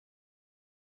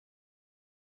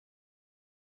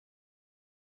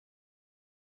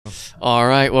All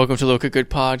right, welcome to Look at Good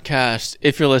Podcast.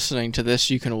 If you're listening to this,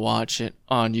 you can watch it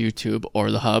on YouTube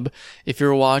or the Hub. If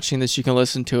you're watching this, you can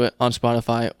listen to it on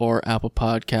Spotify or Apple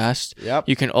Podcasts. Yep.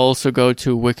 You can also go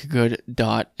to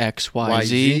wickedgood.xyz,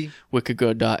 YZ.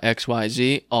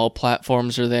 wickedgood.xyz. All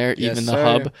platforms are there, Yes, even the sir.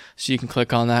 Hub. So you can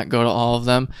click on that, go to all of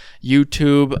them.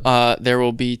 YouTube, there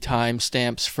will be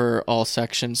timestamps for all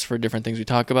sections for different things we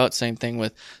talk about. Same thing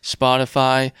with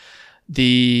Spotify.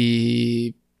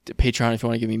 The Patreon, if you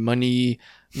want to give me money.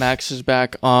 Max is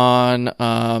back on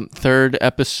third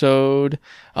episode.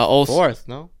 Fourth,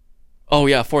 no? Oh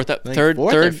yeah, fourth, third,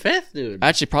 fourth third, or fifth, dude.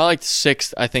 Actually, probably like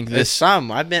sixth. I think There's this.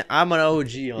 some. I'm an OG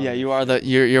on. Yeah, you are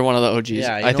you're one of the OGs.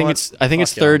 Yeah, you I know think what? I think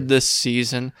it's Fuck third y'all. this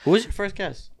season. Who was your first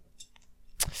guest?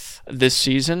 This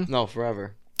season, No,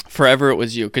 forever. forever it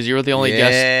was you because you were the only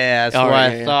guest. Yeah, that's All what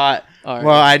right, I yeah. thought. All right.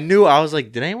 Well, I knew. I was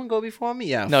like, did anyone go before me?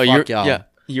 Yeah. No, fuck you're y'all. yeah.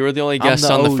 You were the only I'm guest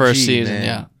on the OG, first season. man.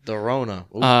 Yeah. The Rona.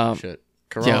 Ooh, shit. Yeah.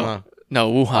 Corona.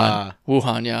 No, Wuhan.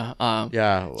 Wuhan. Yeah.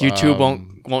 Yeah. YouTube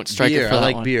won't strike beer. it for I that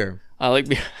like one. beer. I like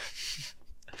beer.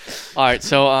 All right,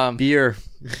 so Beer.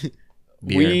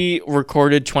 we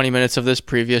recorded 20 minutes of this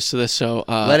previous to this, so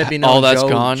Let it be known, all that's Joe,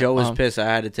 gone. Joe was pissed. I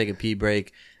had to take a pee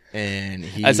break, and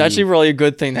It's actually really a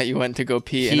good thing that you went to go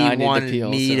pee, and I he need to wanted pee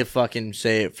also. me to fucking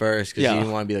say it first because Yeah. he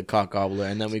didn't want to be the cock gobbler.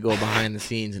 And then we go behind the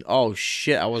scenes, and oh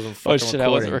shit, I wasn't Oh fucking shit, recording. I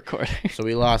wasn't recording. So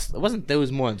we lost. There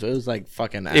was more, so it was like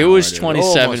fucking. It was hour, dude.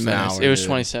 27 Almost an minutes. hour, It was dude.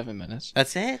 27 minutes.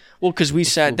 That's it. Well, because we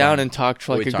sat flew down by. and talked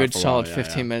for Oh, like we a talked good for a while, solid yeah,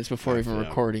 15 yeah. minutes before even Yeah.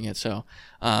 recording it. So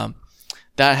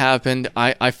that happened.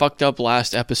 I fucked up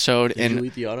last episode, Did and you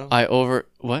delete the audio? I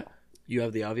what? You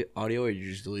have the audio, or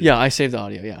you just delete? Yeah, I saved the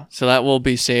audio. Yeah, so that will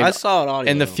be saved. I saw it audio.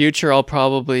 In the though. future, I'll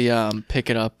probably pick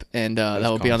it up, and that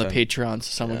will be on the content. Patreon, so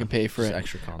someone Yeah, can pay for just it.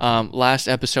 extra content. Last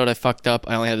episode, I fucked up.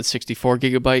 I only had the 64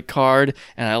 gigabyte card,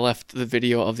 and I left the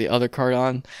video of the other card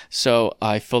on, so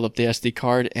I filled up the SD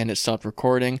card, and it stopped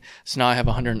recording. So now I have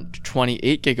a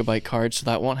 128 gigabyte card, so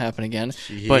that won't happen again.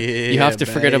 But you have to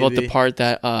forget about the baby. part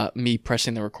that me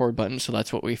pressing the record button, so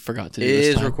that's what we forgot to do It this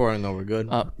is time. recording though. We're good.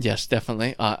 Yes,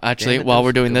 definitely. Actually, Damn it, while those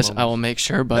we're doing good this, I moments. will make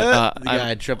sure, but you I'm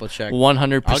gotta triple check.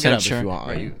 100% I'll get up sure. if you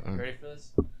want. Are you? Ready for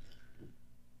this?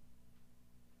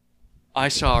 I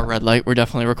saw a red light. We're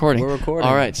definitely recording. We're recording.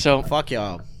 All right, so Fuck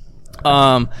y'all.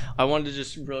 I wanted to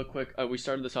just real quick. We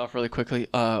started this off really quickly.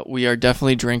 We are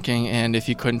definitely drinking, and if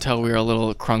you couldn't tell, we are a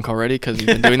little crunk already because we've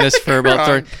been doing this for about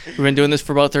 30. We've been doing this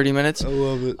for about 30 minutes. I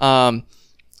love it.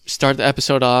 Start the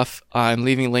episode off. I'm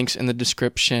leaving links in the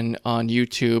description on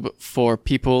YouTube for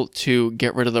people to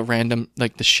get rid of the random,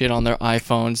 like the shit on their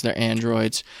iPhones, their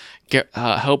Androids.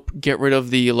 Help get rid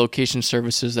of the location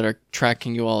services that are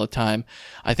tracking you all the time.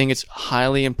 I think it's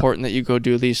highly important that you go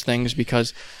do these things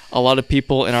because a lot of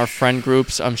people in our friend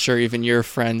groups, I'm sure even your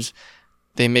friends,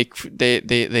 they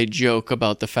joke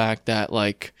about the fact that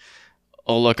like,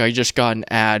 oh look, I just got an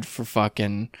ad for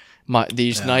fucking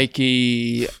these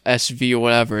Nike SV or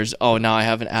whatever's. Oh, now I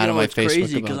have an ad on my Facebook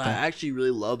crazy about I that. actually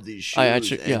really love these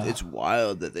shoes. yeah. It's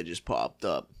wild that they just popped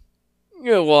up.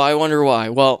 Yeah, well, I wonder why.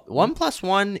 Well, 1 +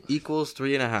 1 =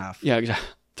 3.5. yeah, exactly.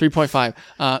 3.5.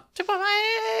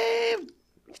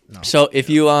 2.5. So if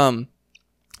you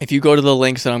go to the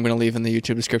links that I'm going to leave in the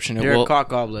YouTube description, it You're will. a cock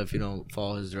gobbler if you don't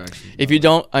follow his directions. If you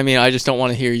don't, I mean, I just don't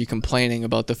want to hear you complaining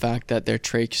about the fact that they're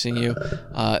tracing you.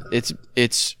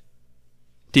 It's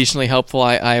decently helpful.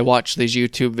 I watch these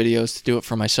YouTube videos to do it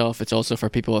for myself. It's also for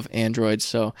people with Androids.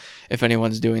 So if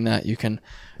anyone's doing that, you can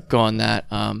go on that.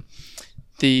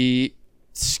 The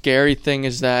scary thing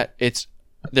is that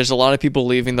there's a lot of people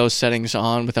leaving those settings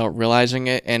on without realizing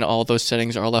it, and all those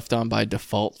settings are left on by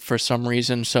default for some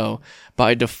reason. So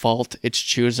by default,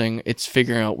 it's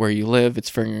figuring out where you live, it's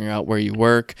figuring out where you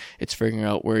work, it's figuring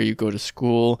out where you go to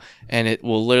school, and it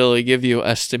will literally give you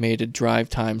estimated drive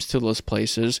times to those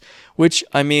places, which,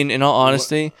 I mean, in all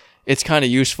honesty, it's kind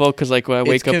of useful because like when I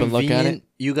wake up and look at it,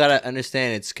 you gotta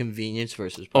understand it's convenience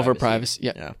versus privacy. over privacy.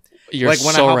 Yeah. You're Like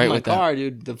when so I hop right in my with that. car,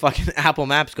 dude, the fucking Apple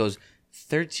Maps goes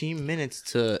 13 minutes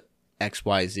to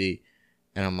XYZ.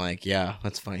 And I'm like, yeah,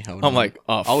 that's funny. I'm like,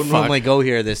 oh, I would fuck. normally go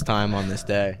here this time on this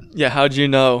day. Yeah, how'd you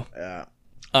know?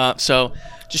 Yeah. So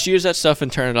just use that stuff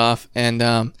and turn it off.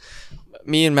 And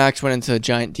me and Max went into a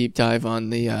giant deep dive on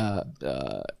the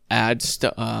ads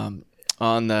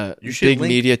on the You should big link-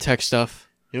 media tech stuff.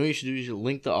 You know what you should do? You should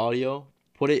link the audio,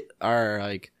 put it, or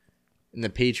like in the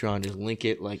Patreon, just link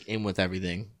it like in with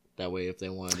everything. That way, if they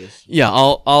want to just. Yeah,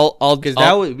 I'll Because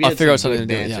I'll we I'll had figure out some something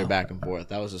good to do. banter Yeah. back and forth.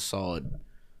 That was a solid.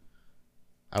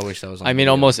 I wish that was. On I mean,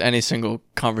 video. almost any single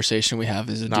conversation we have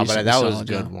is a No, but decently that was a solid,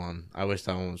 good yeah. one. I wish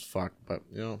that one was fucked, but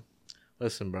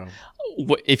listen, bro.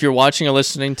 if you're watching or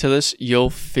listening to this, you'll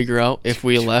figure out if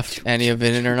we left any of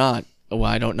it in or not. Well,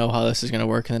 I don't know how this is going to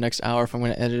work in the next hour, if I'm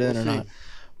going to edit it or not.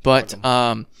 But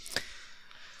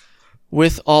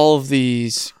with all of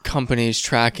these companies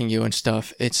tracking you and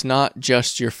stuff, it's not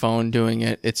just your phone doing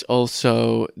it. It's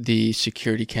also the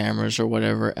security cameras or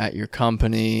whatever at your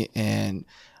company. And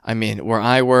I mean, where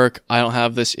I work, I don't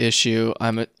have this issue.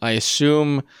 I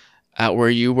assume at where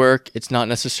you work, it's not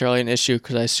necessarily an issue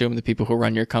because I assume the people who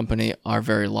run your company are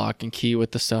very lock and key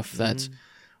with the stuff that's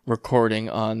recording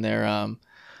on their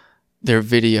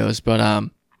videos.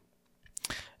 But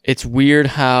it's weird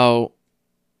how,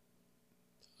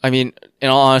 I mean, in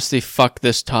all honesty, fuck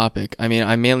this topic. I mean,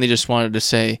 I mainly just wanted to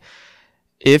say,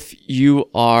 if you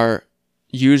are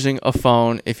using a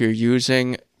phone, if you're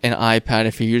using an iPad,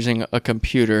 if you're using a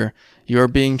computer, you're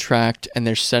being tracked, and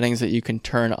there's settings that you can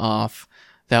turn off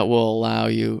that will allow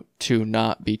you to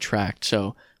not be tracked.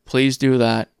 So please do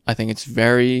that. I think it's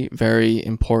very, very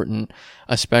important,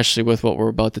 especially with what we're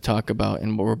about to talk about.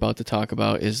 And what we're about to talk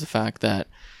about is the fact that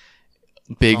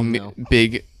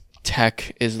big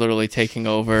tech is literally taking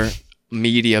over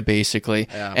media, basically.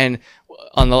 Yeah. And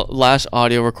on the last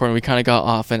audio recording, we kind of got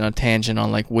off in a tangent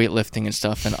on like weightlifting and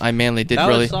stuff, and I mainly did that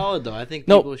really was solid though. I think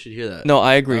people should hear that. No,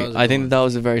 I agree. I think that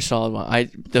was a very solid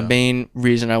one. The main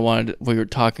reason we were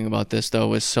talking about this though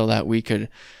was so that we could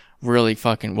really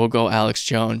we'll go Alex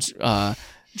Jones,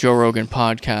 Joe Rogan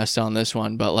podcast on this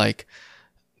one, but like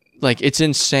it's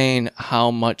insane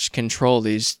how much control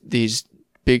these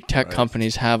big tech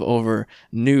companies have over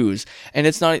news. And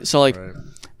it's not so like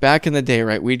back in the day,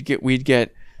 right, we'd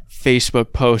get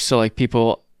Facebook posts, so like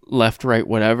people left, right,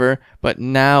 whatever, but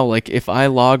now like if I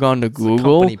log on to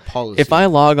Google,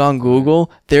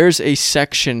 there's a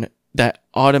section that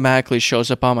automatically shows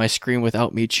up on my screen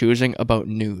without me choosing about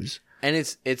news. And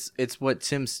it's what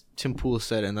Tim Pool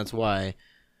said, and that's why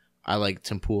I like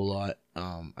Tim Pool a lot.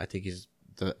 I think he's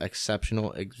the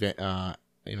exceptional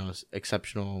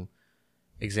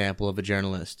example of a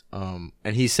journalist.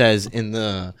 And he says sorry,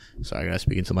 I gotta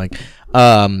speak into the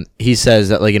mic. He says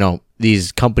that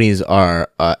these companies are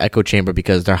echo chamber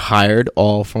because they're hired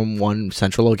all from one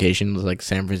central location, like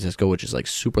San Francisco, which is like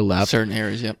super left. Certain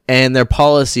areas, yep. And their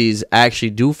policies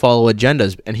actually do follow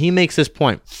agendas. And he makes this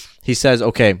point. He says,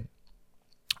 okay,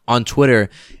 on Twitter,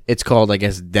 it's called, I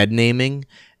guess, dead naming.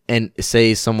 And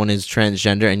say someone is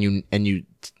transgender and you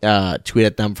tweet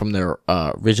at them from their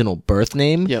original birth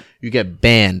name, yep, you get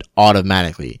banned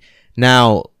automatically.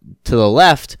 Now, to the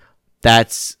left,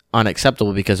 that's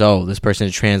unacceptable because, this person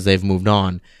is trans, they've moved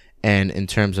on. And in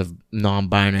terms of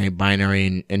non-binary,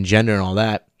 binary, and gender and all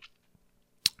that,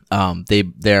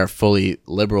 they're fully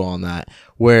liberal on that.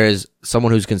 Whereas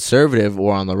someone who's conservative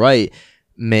or on the right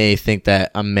may think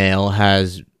that a male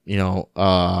has,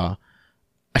 a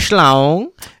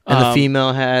schlong, and the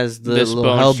female has the little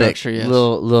pelvic, yes,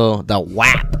 little the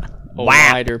wap,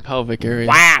 wider pelvic area,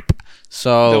 wap.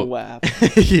 So the wap.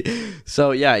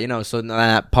 So yeah, so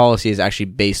that policy is actually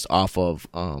based off of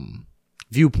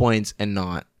viewpoints and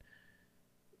not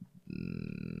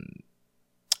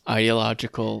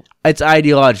ideological. It's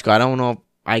ideological. I don't know.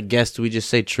 I guess we just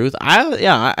say truth.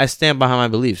 I stand behind my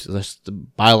beliefs. That's the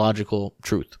biological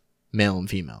truth, male and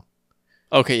female.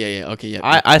 Okay,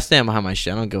 yeah. I stand behind my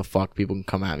shit. I don't give a fuck. People can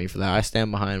come at me for that. I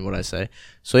stand behind what I say.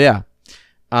 So yeah.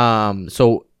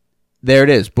 So there it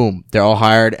is. Boom. They're all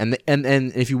hired. And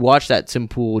if you watch that Tim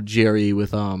Pool Vidya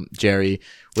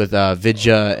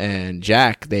and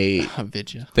Jack,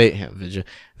 Vidya.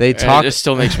 They talk. It just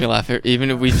still makes me laugh.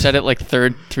 Even if we've said it like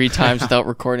three times without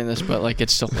recording this, but like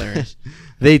it's still hilarious.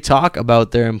 They talk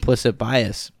about their implicit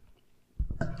bias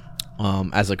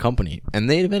as a company, and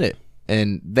they admit it.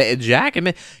 And Jack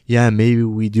admit, yeah, maybe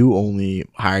we do only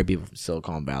hire people from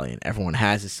Silicon Valley, and everyone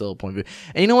has a still point of view.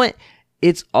 And you know what?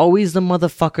 It's always the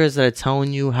motherfuckers that are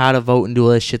telling you how to vote and do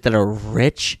all this shit that are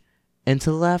rich and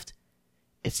to the left.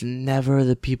 It's never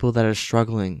the people that are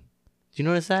struggling. Do you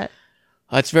notice that?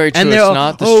 That's very true. It's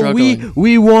not the struggling.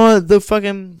 We want the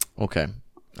fucking... Okay.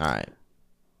 All right.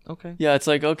 Okay. Yeah, it's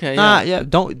like, okay. Yeah.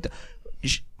 Don't...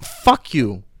 Fuck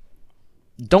you.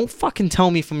 Don't fucking tell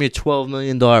me from your $12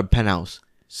 million penthouse.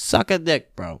 Suck a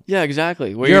dick, bro. Yeah,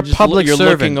 exactly. You're a public servant. You're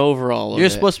looking over all of it. You're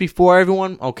supposed to be for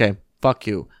everyone? Okay, fuck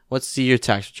you. Let's see your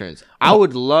tax returns. I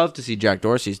would love to see Jack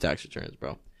Dorsey's tax returns,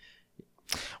 bro.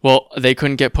 Well, they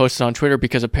couldn't get posted on Twitter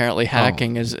because apparently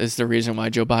hacking is the reason why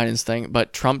Joe Biden's thing.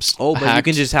 But Trump's but you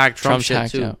can just hack Trump's shit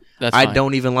too. Out. That's fine. I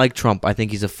don't even like Trump. I think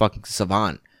he's a fucking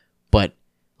savant. But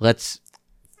let's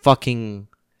fucking...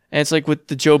 And it's like with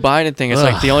the Joe Biden thing, it's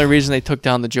like the only reason they took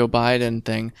down the Joe Biden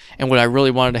thing, and what I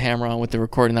really wanted to hammer on with the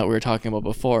recording that we were talking about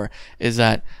before, is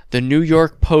that the New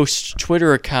York Post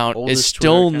Twitter account is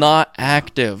still not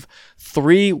active.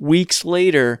 3 weeks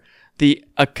later, the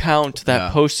account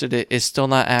that posted it is still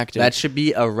not active. That should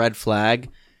be a red flag.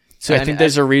 So I think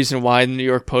there's a reason why the New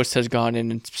York Post has gone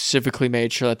in and specifically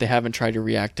made sure that they haven't tried to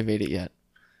reactivate it yet.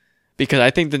 Because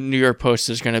I think the New York Post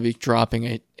is going to be dropping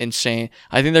an insane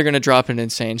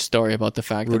story about the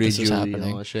fact Rudy that this is Giuliani happening.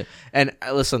 And all that shit. And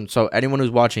listen, so anyone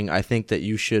who's watching, I think that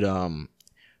you should,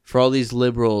 for all these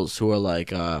liberals who are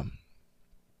like,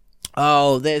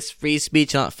 oh, this free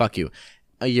speech, fuck you.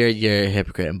 You're a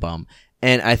hypocrite and bum.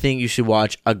 And I think you should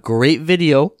watch a great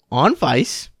video on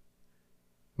Vice.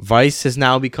 Vice has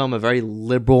now become a very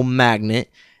liberal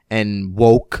magnet and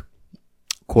woke,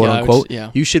 quote unquote.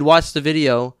 You should watch the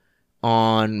video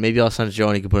on, maybe I'll send it to Joe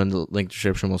and he can put it in the link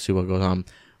description. We'll see what goes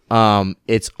on.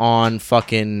 It's on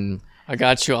fucking. I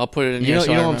got you. I'll put it in you here.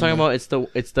 You know what I'm talking about?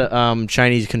 It's the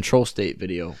Chinese control state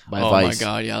video by Vice. Oh my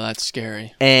god, yeah, that's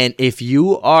scary. And if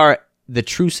you are the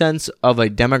true sense of a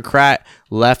Democrat,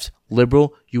 left,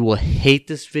 liberal, you will hate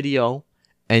this video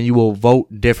and you will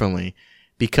vote differently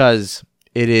because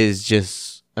it is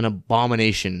just an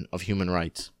abomination of human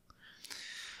rights.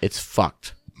 It's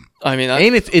fucked. I mean,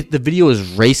 and if the video is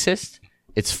racist,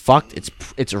 it's fucked. It's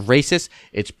racist.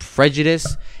 It's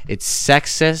prejudiced. It's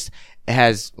sexist. It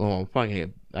has. Oh, we're probably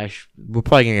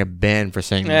gonna get banned for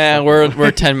saying. Yeah,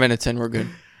 we're 10 minutes in. We're good.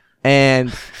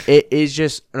 And it is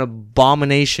just an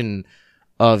abomination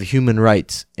of human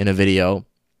rights in a video,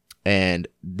 and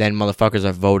then motherfuckers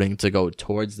are voting to go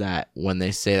towards that when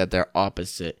they say that they're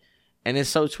opposite, and it's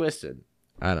so twisted.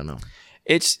 I don't know.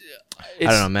 It's I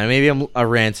don't know, man. Maybe I'm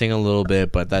ranting a little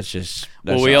bit, but that's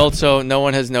we also, no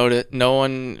one has noted, no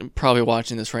one probably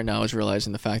watching this right now is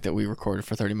realizing the fact that we recorded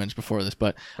for 30 minutes before this,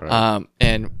 but, right.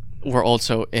 And we're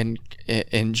also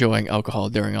enjoying alcohol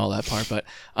during all that part, but,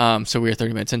 so we are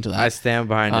 30 minutes into that. I stand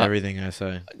behind everything I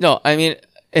say. No, I mean,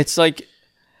 it's like,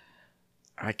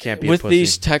 I can't be with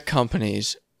these tech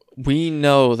companies, we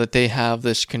know that they have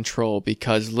this control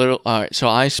because so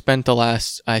I spent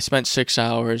 6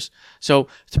 hours. So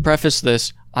to preface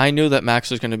this, I knew that Max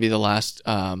was going to be the last,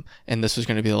 and this was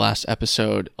going to be the last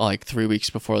episode like 3 weeks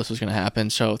before this was going to happen.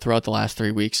 So throughout the last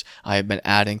 3 weeks, I have been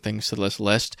adding things to this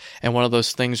list. And one of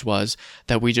those things was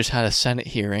that we just had a Senate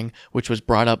hearing, which was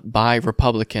brought up by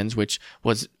Republicans, which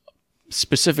was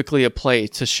specifically a play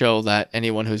to show that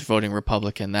anyone who's voting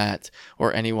Republican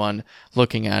or anyone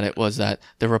looking at it was that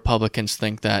the Republicans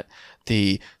think that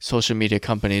the social media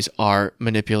companies are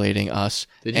manipulating us.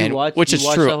 Did you watch? Which is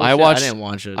true. I didn't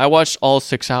watch it. I watched all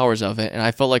 6 hours of it, and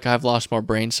I felt like I've lost more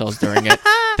brain cells during it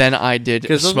than I did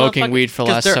smoking weed for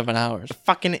the last 7 hours.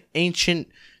 Fucking ancient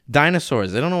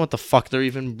dinosaurs. They don't know what the fuck they're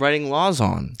even writing laws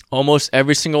on. Almost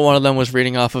every single one of them was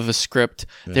reading off of a script.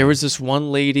 Yeah. There was this one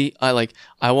lady,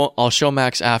 I'll show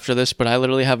Max after this, but I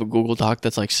literally have a Google Doc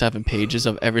that's like 7 pages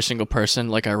of every single person.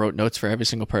 Like I wrote notes for every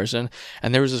single person.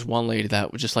 And there was this one lady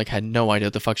that just like had no idea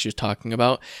what the fuck she was talking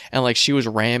about. And like she was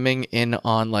ramming in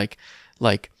on like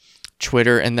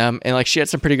Twitter and them, and like she had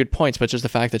some pretty good points, but just the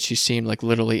fact that she seemed like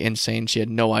literally insane, she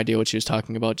had no idea what she was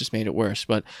talking about, just made it worse.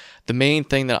 But the main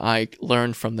thing that I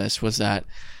learned from this was that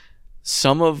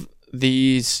some of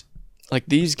these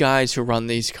guys who run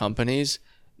these companies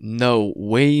know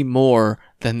way more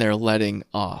than they're letting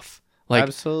off. Like,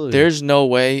 absolutely, there's no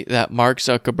way that Mark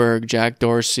Zuckerberg, Jack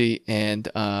Dorsey, and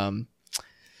I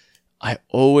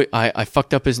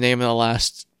fucked up his name in the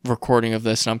last recording of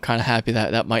this, and I'm kind of happy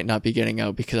that might not be getting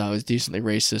out because I was decently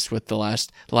racist with the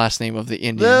last name of the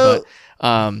Indian. No.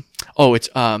 But it's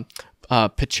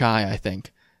Pichai, I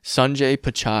think, Sanjay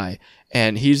Pichai,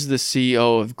 and he's the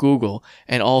CEO of Google,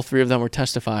 and all 3 of them were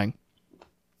testifying,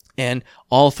 and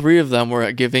all 3 of them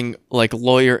were giving like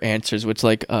lawyer answers, which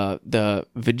like the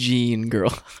Vagine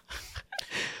girl.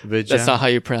 That's not how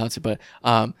you pronounce it, but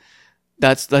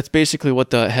That's basically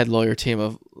what the head lawyer team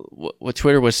of what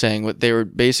Twitter was saying. What they were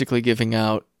basically giving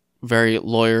out very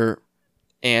lawyer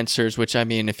answers, which I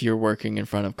mean, if you're working in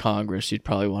front of Congress, you'd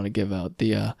probably want to give out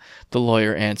the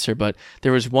lawyer answer. But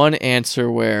there was one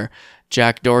answer where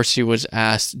Jack Dorsey was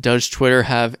asked, "Does Twitter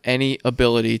have any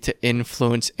ability to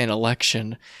influence an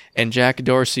election?" And Jack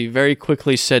Dorsey very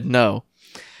quickly said no.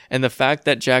 And the fact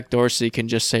that Jack Dorsey can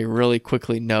just say really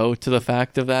quickly no to the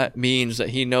fact of that means that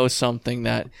he knows something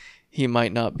that he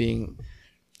might not being.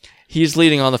 He's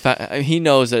leading on the fact he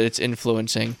knows that it's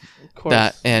influencing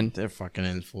that, and they're fucking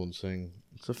influencing.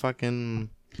 It's a fucking.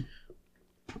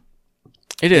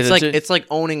 It is. It's like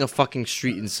owning a fucking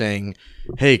street and saying,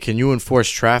 "Hey, can you enforce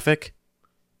traffic?"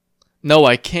 No,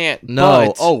 I can't. No.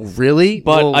 But, Oh, really?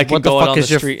 But Well, I can what the go out fuck on the is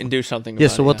your street and do something Yeah,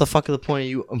 about so it. what the fuck is the point of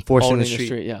you enforcing Owning the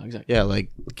street? Yeah, exactly. Yeah, like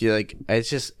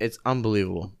it's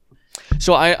unbelievable.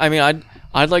 So I mean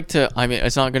I'd like to, I mean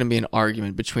it's not going to be an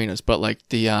argument between us, but like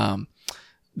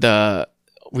the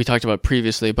we talked about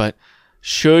previously, but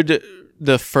should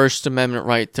the First Amendment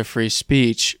right to free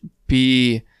speech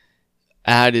be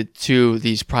added to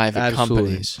these private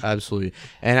companies? Absolutely.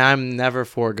 And I'm never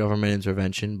for government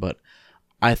intervention, but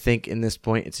I think in this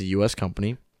point it's a U.S.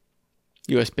 company.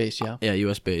 U.S. based, yeah. Yeah,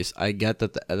 U.S. based. I get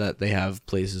that they have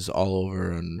places all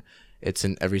over, and it's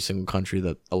in every single country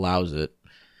that allows it.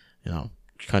 You know,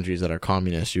 countries that are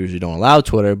communist usually don't allow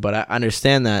Twitter, but I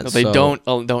understand that. No, they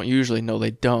don't usually. No,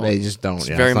 they don't. They just don't. It's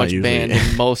yeah, very it's not much usually. banned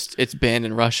in most. It's banned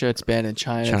in Russia. It's banned in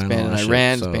China. It's banned in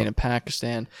Iran. It's banned in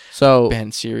Pakistan. So banned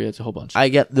in Syria. It's a whole bunch. I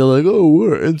get they're like, oh,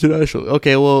 we're international.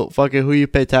 Okay, well, fucking who you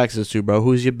pay taxes to, bro?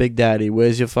 Who's your big daddy?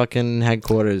 Where's your fucking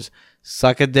headquarters?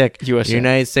 Suck a dick. USA.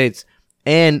 United States.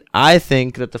 And I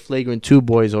think that the flagrant 2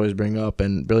 boys always bring up,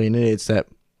 and Brilliant Idiots, that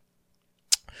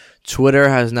Twitter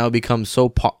has now become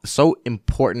so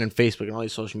important, in Facebook and all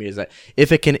these social medias, that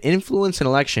if it can influence an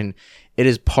election, it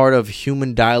is part of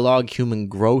human dialogue, human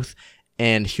growth,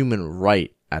 and human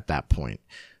right at that point.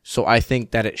 So I think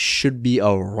that it should be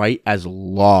a right as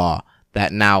law,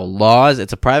 that now laws,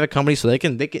 it's a private company, so they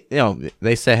can you know,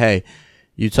 they say, hey,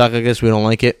 you talk like this, we don't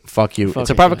like it, fuck you.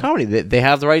 It's a private company. They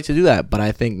have the right to do that. But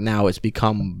I think now it's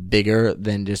become bigger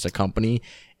than just a company.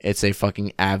 It's a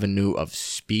fucking avenue of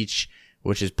speech,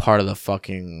 which is part of the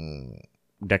fucking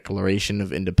Declaration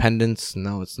of Independence.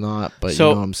 No, it's not, but you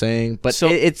know what I'm saying? But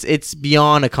it's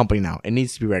beyond a company now. It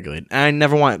needs to be regulated. And I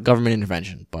never want government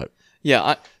intervention, but...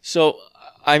 Yeah,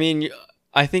 I mean,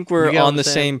 I think we're on the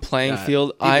same playing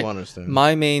field.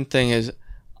 My main thing is,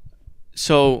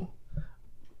 so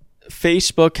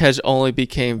Facebook has only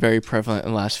became very prevalent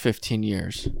in the last 15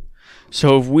 years.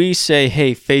 So if we say,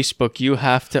 hey, Facebook, you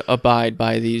have to abide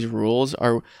by these rules,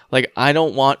 or like, I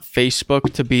don't want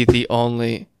Facebook to be the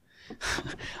only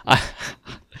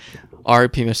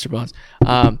RIP Mr. Bones.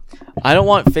 I don't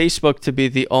want Facebook to be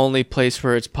the only place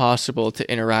where it's possible to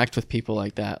interact with people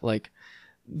like that. Like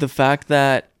the fact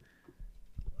that,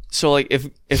 so like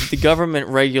if the government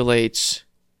regulates,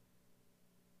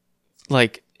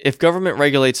 like if government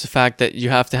regulates the fact that you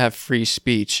have to have free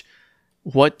speech,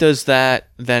 what does that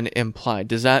then imply?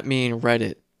 Does that mean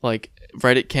Reddit? Like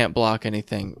Reddit can't block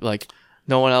anything. Like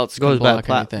no one else can block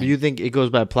anything. Do you think it goes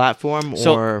by platform, or?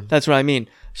 So that's what I mean.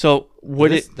 So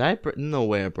would it? No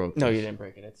way I broke. No, this. you didn't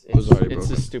break it. It's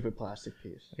a stupid plastic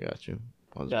piece. I got you.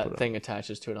 That thing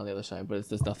attaches to it on the other side, but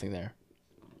there's nothing there.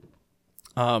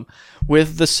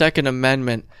 With the Second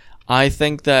Amendment, I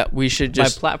think that we should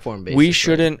just platform based. We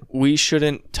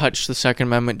shouldn't touch the Second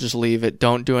Amendment. Just leave it.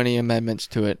 Don't do any amendments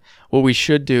to it. What we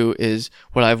should do is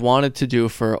what I've wanted to do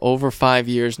for over 5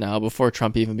 years now, before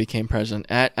Trump even became president.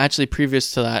 Actually,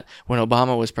 previous to that, when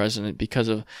Obama was president, because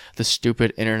of the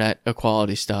stupid internet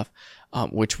equality stuff,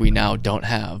 which we now don't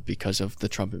have because of the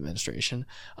Trump administration.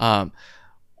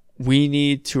 We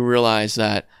need to realize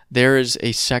that there is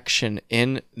a section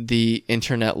in the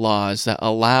internet laws that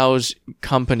allows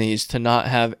companies to not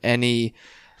have any,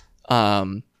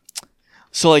 so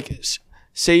like,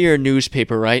 say you're a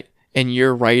newspaper, right? And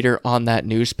your writer on that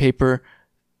newspaper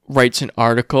writes an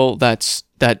article that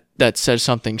says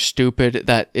something stupid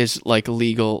that is like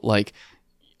legal, like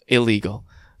illegal.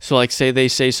 So like, say they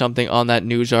say something on that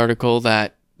news article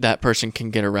that person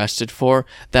can get arrested for.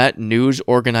 That news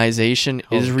organization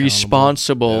is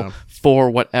responsible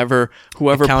for whoever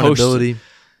posted.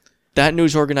 That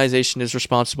news organization is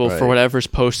responsible for whatever's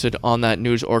posted on that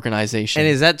news organization. And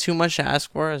is that too much to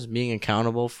ask for, as being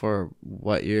accountable for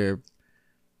what you're...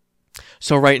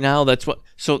 So right now,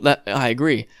 that I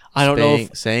agree. I don't know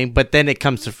saying, but then it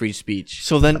comes to free speech.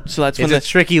 So that's when the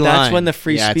tricky line. That's when the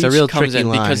free speech it's a real comes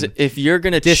in, because if you're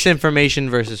gonna disinformation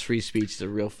versus free speech is a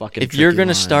real fucking. If you're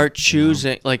gonna start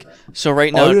choosing, like, so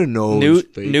right now,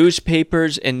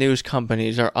 newspapers and news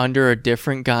companies are under a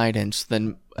different guidance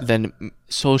than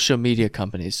social media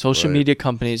companies. Social media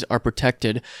companies are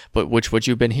protected, but what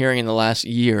you've been hearing in the last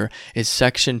year is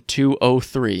Section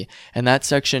 203, and that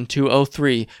Section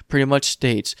 203 pretty much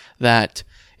states that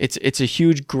it's a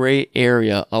huge gray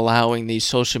area, allowing these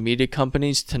social media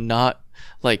companies to not,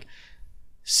 like,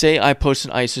 say I post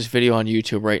an ISIS video on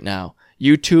YouTube right now.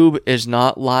 YouTube is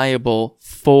not liable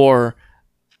for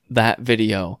that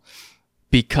video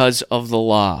because of the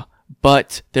law.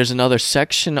 But there's another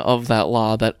section of that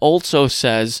law that also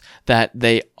says that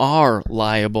they are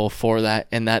liable for that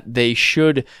and that they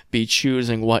should be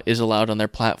choosing what is allowed on their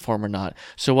platform or not.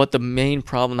 So what the main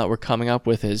problem that we're coming up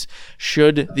with is,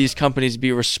 should these companies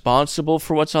be responsible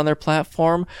for what's on their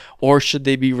platform, or should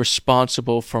they be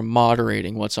responsible for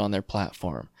moderating what's on their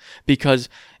platform? Because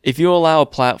if you allow a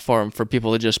platform for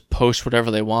people to just post whatever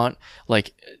they want,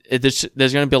 like there's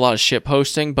going to be a lot of shit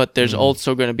posting, but there's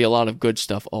also going to be a lot of good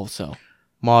stuff also.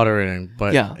 Moderating,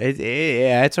 but Yeah.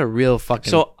 it's a real fucking.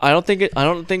 So I don't think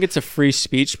it's a free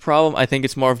speech problem. I think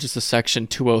it's more of just a section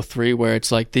 203 where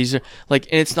it's like these are like,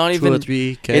 and it's not even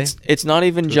 203K? it's not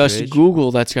even just 203H?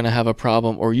 Google that's going to have a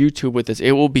problem or YouTube with this.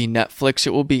 It will be Netflix.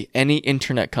 It will be any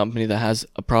internet company that has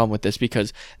a problem with this,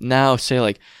 because now, say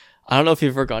like, I don't know if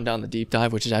you've ever gone down the deep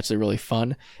dive, which is actually really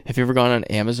fun. Have you ever gone on an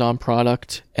Amazon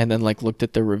product and then like looked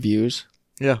at the reviews?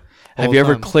 Yeah. Have you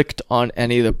ever clicked on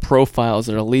any of the profiles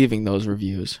that are leaving those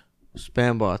reviews?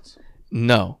 spam bots?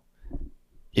 No.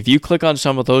 If you click on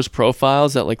some of those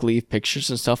profiles that like leave pictures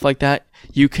and stuff like that,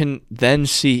 you can then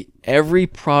see every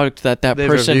product that They've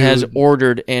person has reviewed.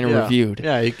 ordered and reviewed.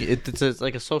 Yeah, it's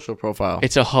like a social profile.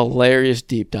 It's a hilarious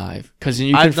deep dive, because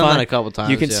you can I've done find that a couple times.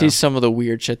 you can yeah. see some of the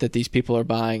weird shit that these people are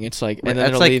buying. It's like, and then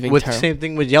That's they're like leaving with the same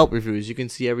thing with Yelp reviews. You can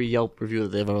see every Yelp review that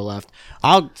they've ever left.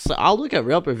 I'll look at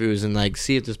Yelp reviews and like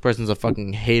see if this person's a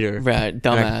fucking hater, right,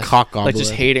 dumbass, cock like just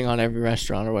gobbler. hating on every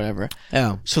restaurant or whatever.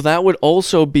 Yeah. So that would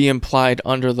also be implied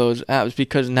under those apps,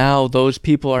 because now those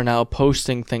people are now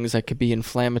posting things that could be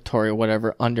inflammatory or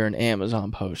whatever under an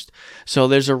Amazon post. So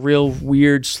there's a real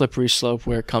weird slippery slope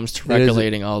where it comes to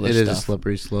regulating all this It stuff. is a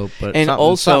slippery slope, but And something,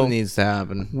 also- something needs to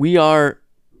happen. We are,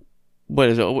 what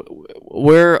is it?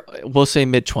 We'll say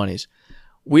mid-20s.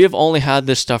 We have only had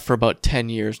this stuff for about 10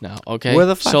 years now, okay? We're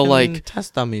the fucking so like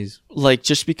test dummies.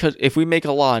 just because if we make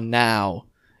a law now,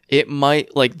 it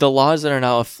might, like the laws that are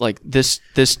now, like this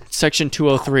section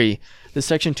 203, the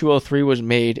section 203 was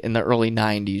made in the early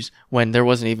 90s when there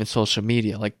wasn't even social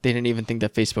media. Like they didn't even think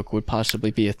that Facebook would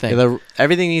possibly be a thing. Yeah,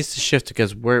 everything needs to shift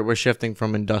because we're shifting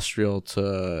from industrial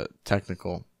to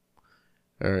technical,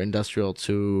 or industrial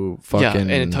to fucking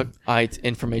and it took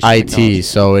information IT. technology.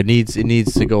 So it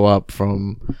needs to go up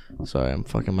from. Sorry, I'm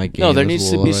fucking my game. No, there is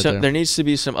needs to Woola be right some. there. There needs to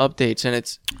be some updates, and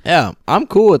it's Yeah, I'm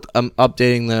cool with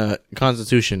updating the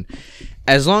Constitution,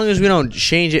 as long as we don't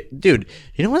change it, dude.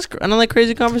 You know what's another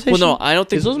crazy conversation? well. No, I don't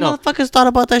think Because those no. motherfuckers thought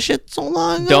about that shit so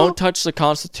long ago. Don't touch the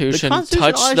Constitution. The Constitution,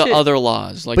 all touch that the shit. other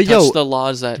laws. Like But touch yo, the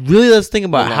laws that. Really, let's think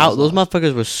about The how laws, those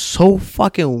motherfuckers were so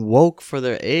fucking woke for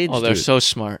their age. Oh, they're dude. so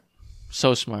smart,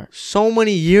 so smart. So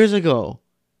many years ago,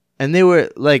 and they were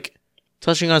like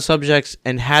touching on subjects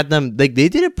and had them. Like they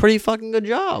did a pretty fucking good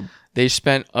job. They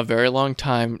spent a very long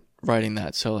time writing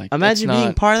that. So like, Imagine it's being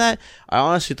not, part of that. I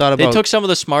honestly thought They about. took some of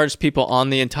the smartest people on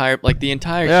the entire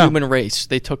Yeah. human race.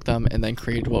 They took them and then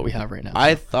created what we have right now.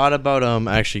 I thought about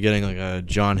actually getting like a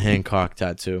John Hancock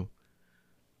tattoo.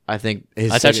 I think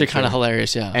his That's actually signature- kind of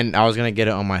hilarious. Yeah. And I was gonna get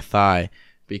it on my thigh Well,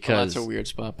 because that's a weird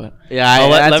spot, but yeah, Oh,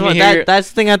 let that's me what- hear your- that's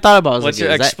the thing I thought about. I was what's like,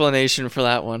 your is that- explanation for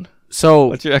that one? So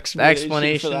What's your the explanation,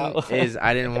 explanation for that one? is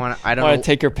I didn't want to. I don't want know. to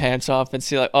take your pants off and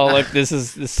see like, oh look, this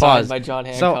is the Pause. sign by John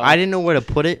Hancock. So I didn't know where to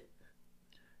put it,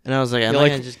 and I was like, I'm You not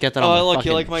like- gonna just get that Oh, on my look, fucking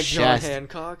you like my chest. John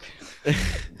Hancock?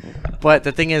 But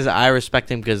the thing is, I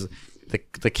respect him because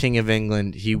the King of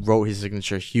England, he wrote his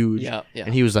signature huge, Yeah, yeah.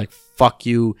 and he was like, "Fuck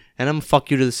you," and I'm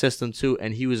fuck you to the system too.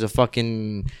 And he was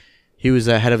he was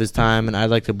ahead of his time, and I'd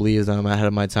like to believe that I'm ahead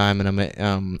of my time, and I'm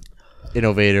a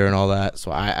innovator and all that.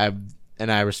 So I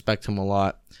respect him a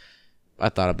lot. I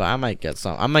thought about I might get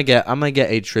some. I might get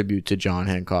a tribute to John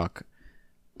Hancock.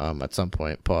 At some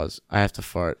point. Pause. I have to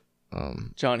fart.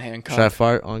 John Hancock. Should I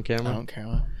fart on I camera? don't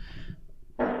care.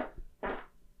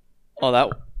 Oh, that.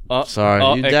 Oh, Sorry,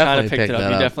 oh, you it definitely kinda picked that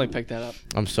You up. definitely picked that up.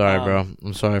 I'm sorry, bro.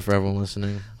 I'm sorry for everyone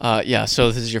listening. Yeah. So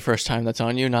this is your first time that's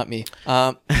on you, not me. This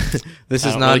I is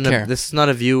don't not really care. this is not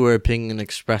a view or opinion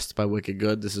expressed by Wicked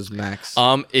Good. This is Max.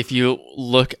 If you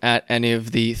look at any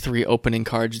of the 3 opening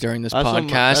cards during this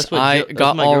podcast, what I that's got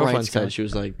what my all girlfriend rights. said. She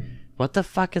was like, "What the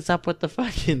fuck is up with the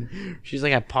fucking?" She's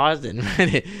like, "I paused it and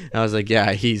read it." And I was like,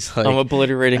 "Yeah, he's like." I'm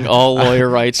obliterating all lawyer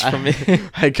rights from me.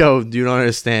 I go, "Do you not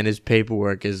understand? His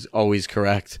paperwork is always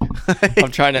correct.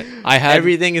 I'm trying to.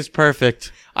 Everything is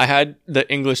perfect. I had the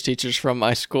English teachers from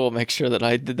my school make sure that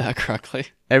I did that correctly.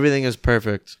 Everything is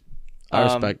perfect. I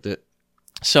respect it."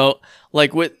 So,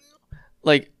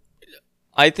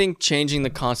 I think changing the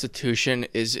Constitution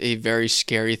is a very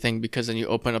scary thing, because then you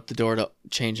open up the door to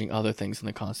changing other things in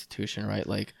the Constitution, right?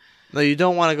 Like, No, you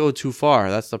don't want to go too far.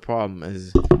 That's the problem.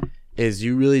 Is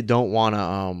you really don't want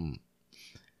to.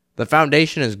 The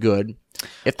foundation is good,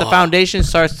 If the foundation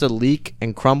starts to leak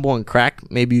and crumble and crack,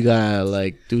 maybe you gotta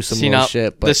like do some more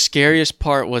shit. But the scariest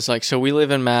part was like, so we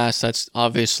live in Mass. That's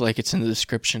obvious. Like it's in the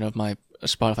description of my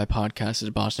Spotify podcast. Is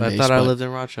Boston based. I thought I lived in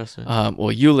Rochester.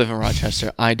 Well, you live in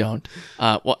Rochester. I don't.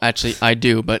 Well, actually, I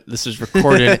do. But this is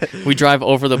recorded. We drive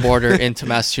over the border into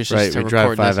Massachusetts to we record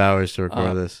drive 5 this. hours to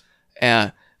record this.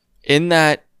 In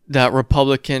that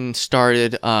Republican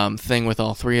started thing with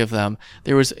all three of them,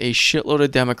 there was a shitload of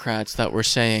Democrats that were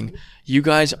saying, you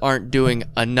guys aren't doing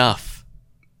enough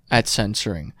at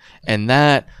censoring. And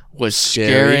that was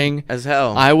scaring as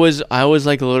hell. I was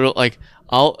like a little like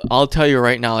I'll tell you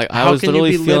right now, like I was can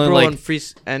literally you be feeling liberal like and free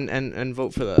and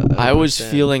vote for that? I was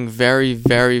feeling very,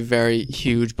 very, very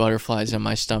huge butterflies in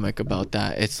my stomach about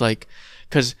that. It's like,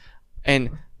 and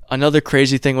another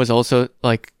crazy thing was also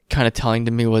like kind of telling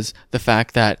to me was the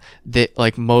fact that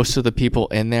like most of the people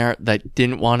in there that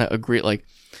didn't want to agree, like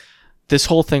this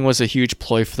whole thing was a huge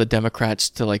ploy for the Democrats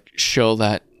to like show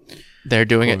that they're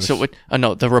doing it. So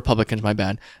no, the Republicans, my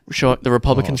bad. The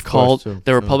Republicans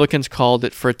called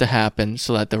it for it to happen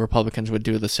so that the Republicans would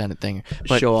do the Senate thing.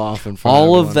 But show off in front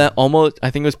all of of that, almost,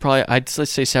 I think it was probably, let's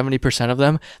say 70% of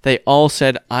them, they all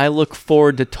said, I look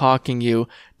forward to talking to you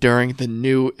during the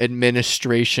new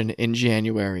administration in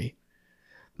January.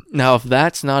 Now, if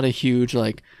that's not a huge,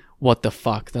 like, what the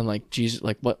fuck, then like, Jesus,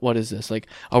 like, what is this? Like,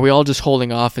 are we all just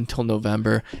holding off until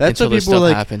November until this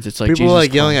stuff happens? It's like, people Jesus were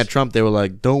like yelling Christ. at Trump. They were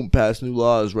like, don't pass new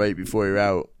laws right before you're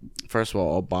out. First of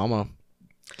all, Obama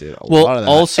did a lot of that.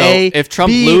 Also, if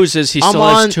Trump loses, he still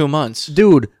has 2 months.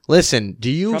 Dude, listen, do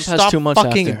you Trump has stop 2 months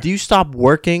fucking, after. do you stop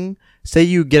working? Say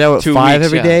you get out at 2 5 weeks,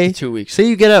 every yeah, day. 2 weeks. Say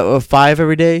you get out at 5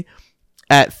 every day.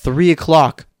 At 3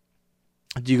 o'clock,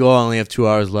 do you go, I only have 2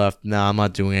 hours left. No, I'm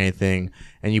not doing anything.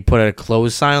 And you put a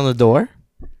closed sign on the door.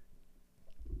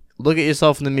 Look at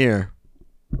yourself in the mirror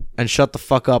and shut the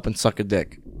fuck up and suck a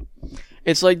dick.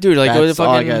 It's like, dude, like, That's all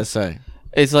I gotta say.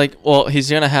 It's like, well, he's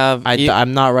gonna have.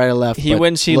 I'm not right or left. He but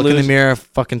wins, he look in loses. the mirror,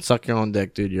 fucking suck your own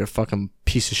dick, dude. You're a fucking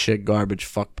piece of shit, garbage,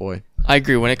 fuck boy. I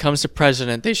agree. When it comes to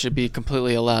president, they should be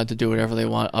completely allowed to do whatever they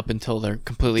want up until they're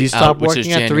completely Do you stop out, which is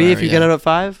working at 3 January, if you get out at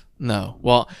 5? No.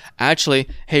 Well, actually,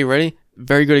 hey, ready?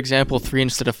 Very good example, 3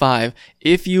 instead of 5.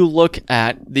 If you look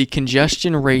at the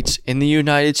congestion rates in the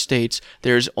United States,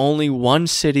 there's only one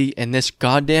city in this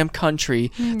goddamn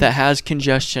country that has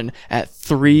congestion at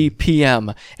 3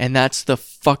 p.m., and that's the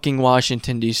fucking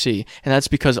Washington, D.C. And that's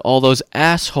because all those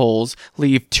assholes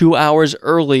leave 2 hours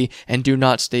early and do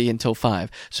not stay until 5.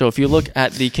 So if you look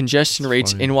at the congestion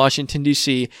rates in Washington,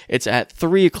 D.C., it's at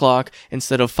 3 o'clock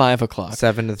instead of 5 o'clock.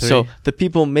 7 to 3. So the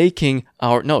people making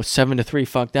 7 to 3,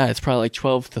 fuck that. It's probably like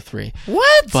 12 to 3.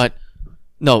 What? But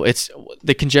no, it's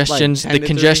the congestion's Like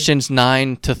 10 to 3?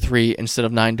 9 to 3 instead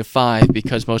of 9 to 5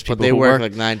 because most people But they who work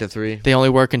like 9 to 3. they only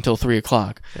work until 3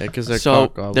 o'clock. Yeah, because they're So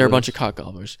cock they're a bunch of cock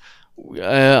gobblers.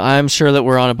 I'm sure that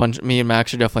we're on a bunch. Me and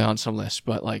Max are definitely on some list,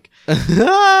 but like,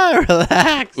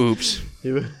 relax. oops,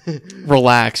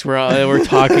 relax. We're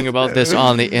talking about this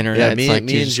on the internet. Yeah, me, it's like,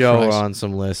 me and Jesus Joe Christ. are on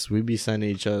some lists. We'd be sending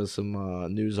each other some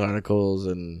news articles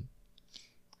and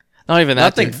Not even that.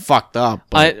 nothing dude. fucked up.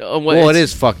 But, Well, it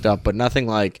is fucked up, but nothing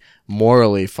like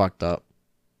morally fucked up.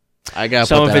 I got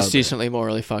Some of it's decently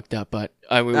morally fucked up, but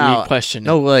we question.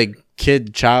 No, like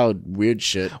child, weird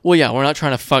shit. Well, yeah, we're not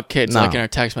trying to fuck kids No. like in our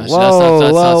text message. Whoa,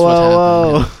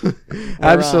 That's what's happening.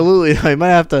 Absolutely. I might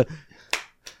have to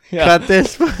cut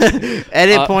this.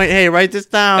 Edit point. Hey, write this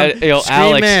down.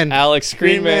 Alex,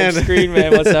 Screen Man,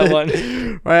 what's that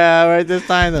one? Write this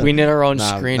down. Though. We need our own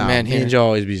Screen Man Me here. and Joe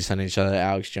always be sending each other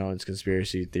Alex Jones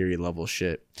conspiracy theory level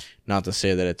shit. Not to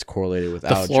say that it's correlated with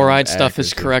The Alex fluoride Jones stuff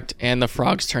is accuracy. correct, and the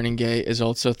frogs turning gay is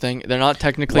also a thing. They're not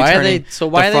technically Why are turning. they? So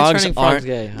why the are they frogs turning aren't- frogs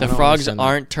gay? I The don't frogs understand that.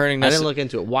 aren't turning. I didn't look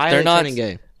into it. Why are They're they not turning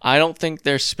gay? I don't think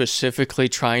they're specifically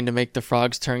trying to make the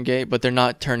frogs turn gay, but they're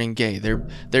not turning gay.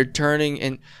 They're turning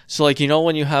in. So like, you know,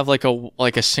 when you have like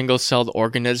a single-celled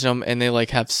organism and they like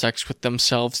have sex with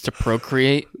themselves to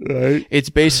procreate, Right.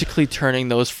 it's basically turning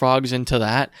those frogs into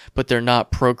that, but they're not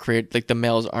procreate. Like the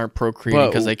males aren't procreating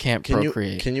because they can't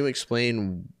procreate. Can you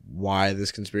explain why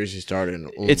this conspiracy started?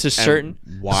 And, It's a certain-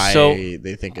 why so,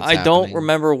 they think it's I don't happening?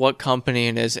 remember what company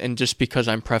it is, and just because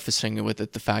I'm prefacing it with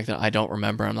the fact that I don't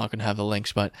remember, I'm not going to have the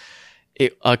links, but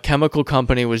a chemical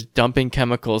company was dumping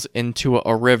chemicals into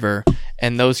a river,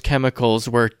 and those chemicals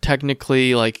were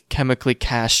technically like chemically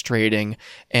castrating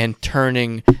and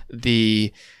turning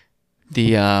the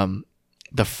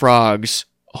frogs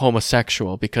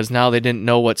homosexual, because now they didn't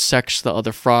know what sex the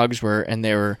other frogs were, and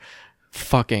they were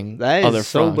fucking That is other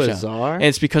so frogs. Yeah. bizarre. And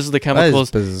it's because of the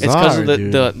chemicals. bizarre, it's because of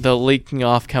dude. the leaking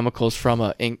off chemicals from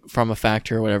a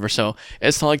factory or whatever. So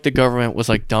it's not like the government was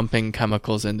like dumping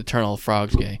chemicals into turning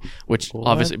frogs gay, which What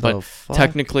obviously, the but fuck?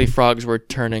 technically frogs were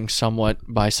turning somewhat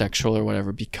bisexual or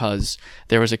whatever because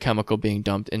there was a chemical being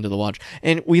dumped into the water.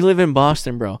 And we live in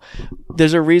Boston, bro.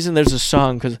 There's a reason there's a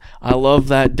song because I love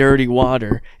that dirty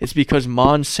water. It's because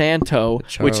Monsanto,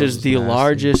 which Charles is the Manson.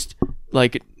 largest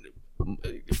like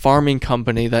farming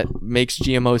company that makes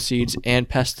GMO seeds and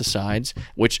pesticides,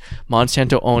 which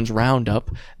Monsanto owns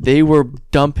Roundup, they were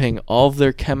dumping all of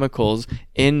their chemicals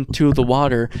into the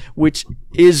water, which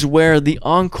is where the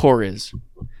Encore is.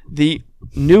 The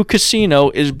new casino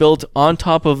is built on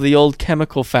top of the old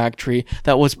chemical factory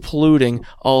that was polluting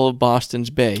all of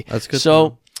Boston's Bay. That's good to So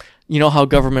know. you know how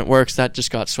government works. That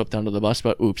just got swept under the bus,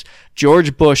 but oops.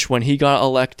 George Bush, when he got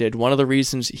elected, one of the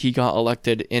reasons he got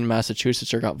elected in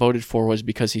Massachusetts or got voted for was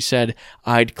because he said,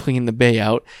 I'd clean the Bay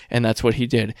out, and that's what he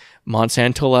did.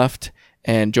 Monsanto left,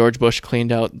 and George Bush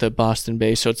cleaned out the Boston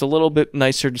Bay, so it's a little bit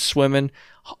nicer to swim in.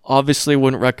 Obviously,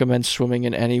 wouldn't recommend swimming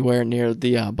in anywhere near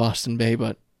the Boston Bay,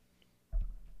 but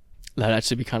that'd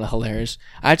actually be kind of hilarious.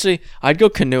 I'd go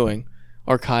canoeing.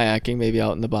 Or kayaking, maybe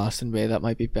out in the Boston Bay. That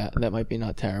might be bad. That might be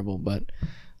not terrible, but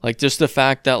like just the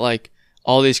fact that like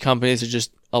all these companies are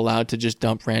just allowed to just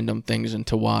dump random things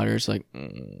into waters, like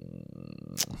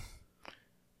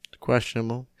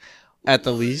Questionable. At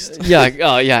the least.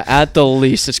 yeah. At the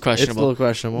least, it's It's a questionable. little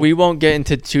questionable. We won't get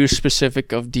into too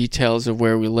specific of details of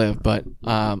where we live, but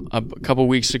a couple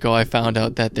weeks ago, I found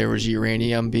out that there was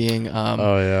uranium being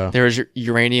there was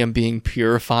uranium being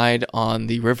purified on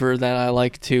the river that I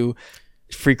like to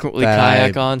frequently That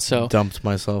kayak I on. So dumped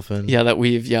myself in. yeah,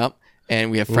 that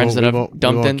and we have friends We that won't- have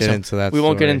dumped we in. won't get So into that we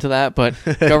won't get story. into that, but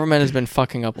government has been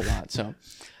fucking up a lot. So.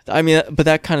 I mean, but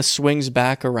that kind of swings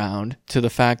back around to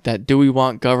the fact that do we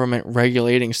want government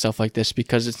regulating stuff like this?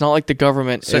 Because it's not like the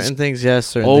government Certain is things, yes.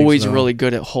 Certain always things, no. really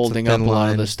good at holding up a thin lot of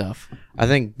line. this stuff. I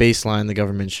think baseline, the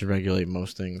government should regulate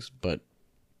most things, but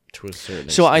to a certain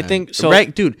extent. So I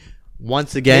think Dude,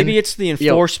 once again, maybe it's the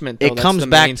enforcement. though, it that's comes the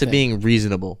back main to thing. being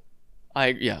reasonable.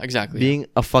 Yeah, exactly. Being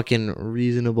a fucking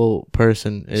reasonable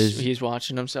person is He's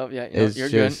watching himself. Yeah, is you're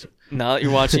just- good. Now that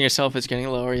you're watching yourself, it's getting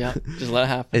lower. Yeah, just let it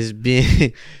happen. is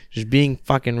being just being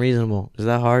fucking reasonable. Is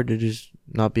that hard to just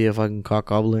not be a fucking cock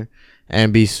gobbler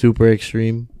and be super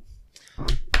extreme?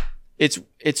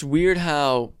 It's weird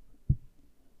how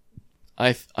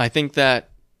I think that.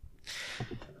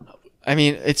 I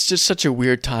mean, it's just such a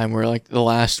weird time where like the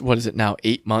last, what is it now,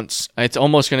 8 months? It's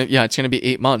almost it's gonna be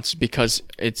 8 months because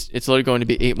it's literally going to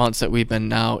be 8 months that we've been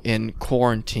now in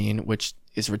quarantine, which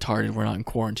is retarded. We're not in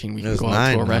quarantine. We can It's go out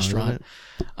 9 to a now, restaurant.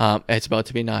 It's about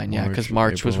to be 9, yeah, because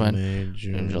March was April, when. May,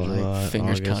 June, July,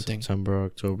 fingers August, counting. September,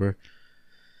 October,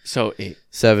 So 8.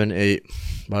 7, 8,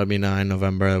 about to be 9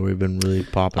 November. We've been really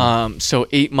popping. So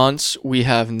 8 months we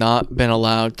have not been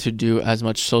allowed to do as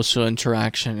much social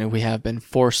interaction, and we have been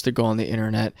forced to go on the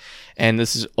internet. And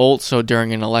this is also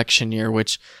during an election year,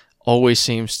 which always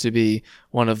seems to be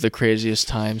one of the craziest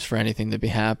times for anything to be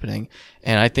happening.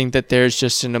 And I think that there's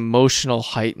just an emotional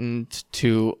heightened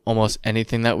to almost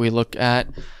anything that we look at,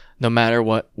 no matter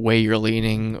what way you're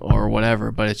leaning or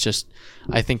whatever. But it's just,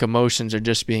 I think emotions are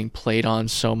just being played on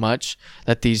so much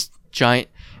that these giant,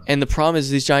 and the problem is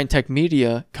these giant tech and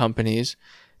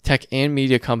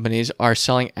media companies are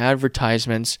selling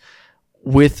advertisements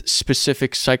with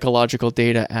specific psychological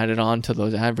data added on to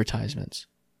those advertisements.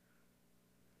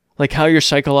 Like how you're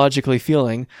psychologically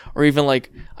feeling, or even like,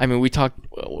 I mean, we talked.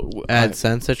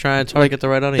 AdSense, they're trying to target the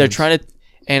right audience. They're trying to,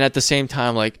 and at the same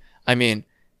time, like, I mean,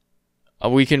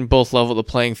 we can both level the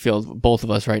playing field, both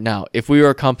of us right now. If we were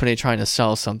a company trying to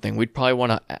sell something, we'd probably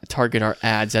want to target our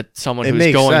ads at someone It who's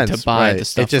makes going sense, to buy right. the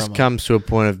stuff It just from us. comes to a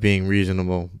point of being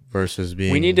reasonable versus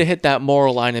being. We need to hit that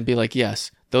moral line and be like, yes,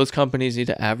 those companies need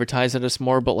to advertise at us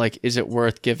more, but like, is it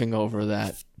worth giving over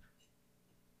that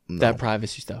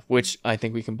privacy stuff? Which I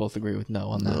think we can both agree with no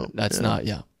on that. No, That's yeah. not,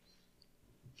 yeah.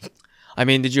 I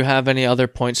mean, did you have any other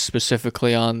points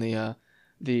specifically on the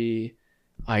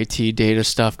IT data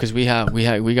stuff? Because we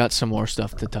got some more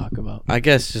stuff to talk about. I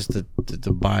guess just the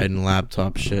Biden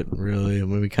laptop shit. Really, I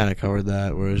mean, we kind of covered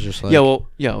that. Where it was just like, Well,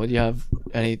 do you have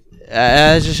any?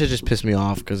 it just pissed me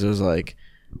off because it was like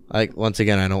once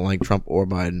again, I don't like Trump or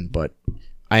Biden, but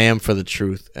I am for the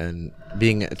truth, and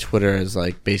being at Twitter is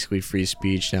like basically free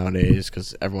speech nowadays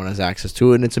because everyone has access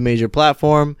to it and it's a major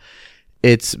platform.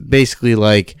 It's basically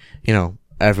like, you know,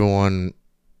 everyone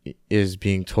is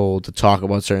being told to talk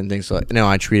about certain things. So, you know,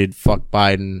 I tweeted fuck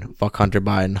Biden, fuck Hunter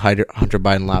Biden, Hunter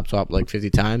Biden laptop like 50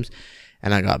 times,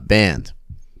 and I got banned.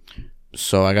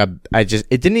 So it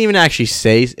didn't even actually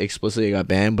say explicitly it got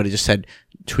banned, but it just said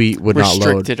tweet would not load.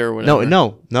 Restricted or whatever.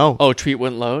 No. Oh, tweet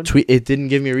wouldn't load? Tweet. It didn't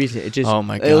give me a reason. It just. Oh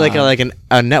my It was God. like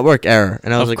a network error,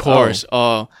 and I was Of like, course.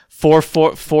 oh.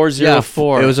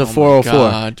 404. It was a Oh my 404.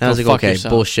 God. And I was Go like, fuck okay, yourself.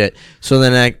 bullshit. So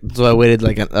then I waited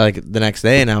like the next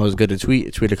day, and I was good to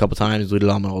tweet a couple times, deleted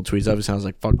all my old tweets. Obviously, I was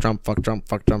like, fuck Trump, fuck Trump,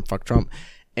 fuck Trump, fuck Trump,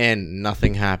 and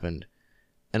nothing happened.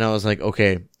 And I was like,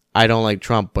 okay, I don't like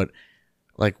Trump, but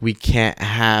like we can't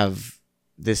have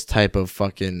this type of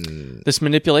fucking This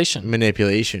manipulation.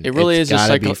 manipulation. It really It's is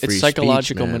gotta be it's free psychological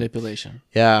speech, man. manipulation.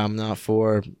 Yeah, I'm not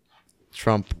for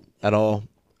Trump at all,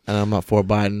 and I'm not for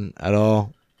Biden at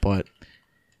all. But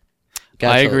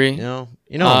I agree. You know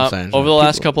what I'm saying. Over the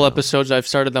last People- couple episodes, I've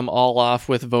started them all off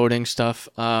with voting stuff.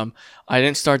 I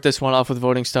didn't start this one off with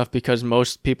voting stuff because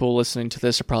most people listening to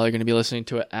this are probably going to be listening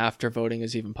to it after voting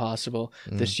is even possible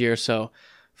this year. So,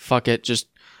 fuck it, just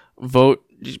vote.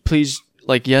 Please,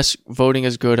 like, yes, voting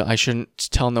is good. I shouldn't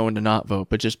tell no one to not vote,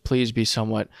 but just please be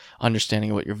somewhat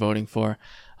understanding of what you're voting for.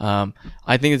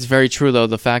 I think it's very true, though,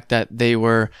 the fact that they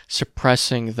were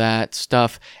suppressing that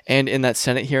stuff. And in that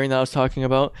Senate hearing that I was talking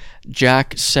about,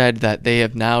 Jack said that they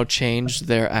have now changed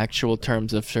their actual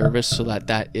terms of service so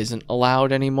that isn't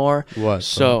allowed anymore. What?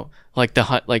 So,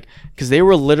 because they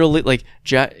were literally, like,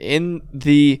 Jack, in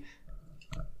the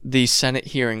Senate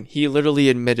hearing, he literally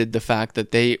admitted the fact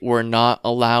that they were not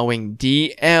allowing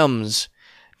DMs,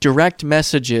 direct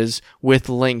messages with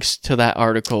links to that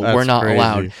article. That's were not crazy.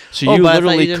 allowed. So Oh, you but I thought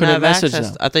literally didn't couldn't have message access-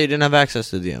 them. I thought you didn't have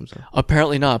access to DMs.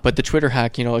 Apparently not, but the Twitter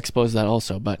hack, exposed that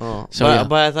also. But But yeah.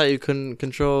 I thought you couldn't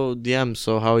control DMs.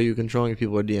 So how are you controlling if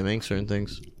people are DMing certain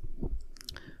things?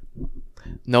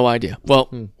 No idea. Well,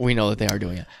 we know that they are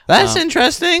doing it. That's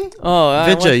interesting.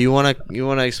 Vijay, Vijay, you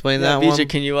wanna explain that Vijay, one?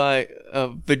 can you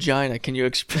vagina? Can you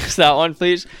express that one,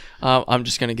 please? I'm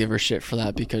just gonna give her shit for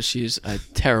that because she's a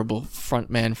terrible front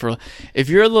man for. If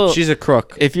you're the She's a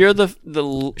crook. if you're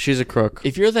the She's a crook.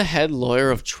 if you're the head lawyer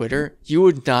of Twitter, you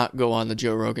would not go on the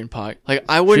Joe Rogan pod. Like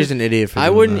I wouldn't. She's an idiot for I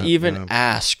doing wouldn't that, even yeah.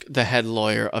 ask the head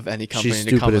lawyer of any company She's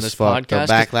to come stupid on as this fuck. The podcast.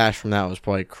 backlash from that was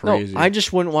probably crazy. No, I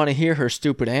just wouldn't want to hear her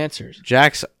stupid answers.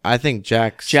 I think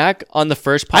Jack's. Jack on the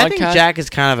first podcast. I think Jack is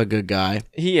kind of a good guy.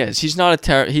 He is. He's not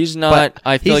he's not. But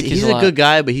I feel like he's a a lot- good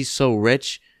guy, but he's so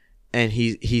rich, and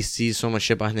he sees so much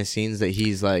shit behind the scenes that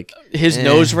he's like His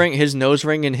nose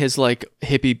ring, and his like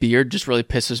hippie beard just really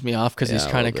pisses me off because he's Yeah,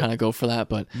 a trying to little bit. kind of go for that.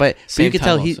 But But Same you can time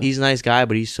tell also. he's a nice guy,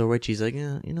 but he's so rich. He's like,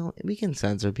 yeah, we can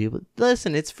censor people.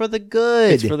 Listen, it's for the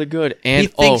good. it's for the good. And he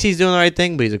thinks he's doing the right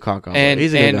thing, but he's a cock. and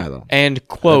He's a good guy though. And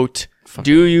quote. Fuck.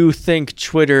 Do you think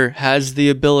Twitter has the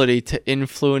ability to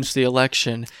influence the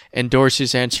election? And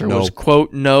Dorsey's answer was, Nope.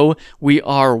 quote, no, we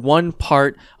are one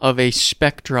part of a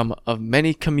spectrum of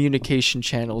many communication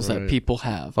channels that Right. people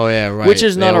have. Oh yeah, right. Which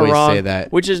is They not a always wrong. Say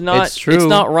that. Which is not. It's true. It's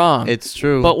not wrong. It's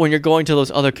true. But when you're going to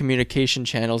those other communication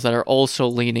channels that are also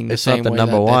leaning the It's not same the way,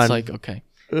 number that's one. like okay.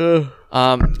 Ugh.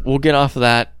 We'll get off of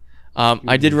that.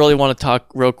 I did really want to talk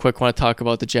real quick. Want to talk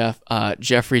about the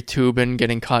Jeffrey Toobin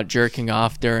getting caught jerking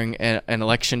off during an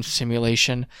election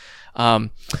simulation.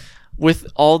 With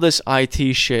all this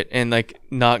IT shit and like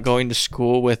not going to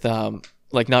school with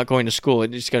not going to school,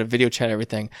 and you just got a video chat and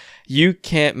everything. You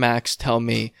can't, Max, tell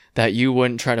me that you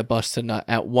wouldn't try to bust a nut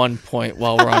at one point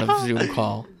while we're on a Zoom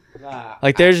call.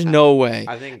 Like, there's no way.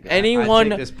 I think anyone I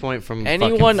take this point from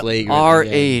anyone fucking flagrant our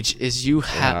again. age is you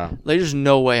have. Yeah. There's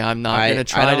no way I'm not I gonna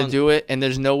try to don't- do it, and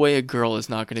there's no way a girl is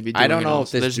not gonna be doing it. I don't know if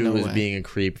also. this There's dude no was way. being a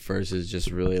creep versus just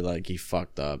really like he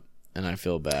fucked up, and I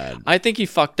feel bad. I think he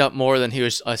fucked up more than he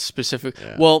was a specific.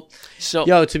 Yeah. Well, so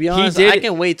Yo, to be honest, did- I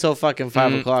can wait till fucking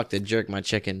 5 Mm. o'clock to jerk my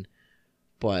chicken,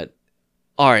 but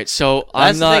all right. So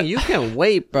that's I'm the not. thing. You can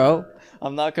wait, bro.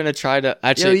 I'm not gonna try to Yo,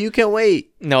 actually. you can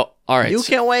wait. No. All right. You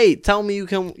so- can wait. Tell me you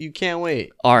can. You can't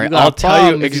wait. All right, You got I'll a tell you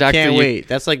problem if exactly- You can't you- wait.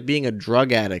 That's like being a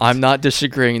drug addict. I'm not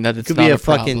disagreeing that it's could not be a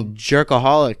problem. fucking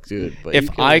jerkaholic, dude. But If you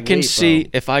I can wait, see, bro.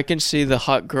 if I can see the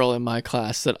hot girl in my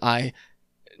class that I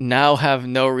now have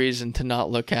no reason to not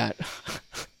look at.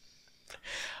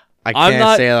 I I'm can't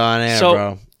not- say it on air, so-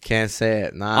 bro. Can't say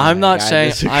it. Nah, I'm not I saying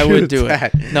disagree I would with do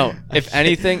that. it. No, if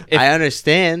anything, if, I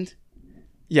understand.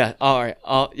 yeah, all right,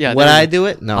 yeah. Would there I we go. do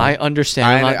it? No, I understand.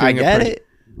 I'm not I doing get it. it.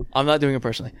 I'm not doing it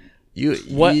personally, You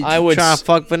What you I would trying s- to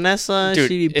fuck Vanessa? dude.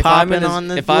 She be If I'm popping in a, on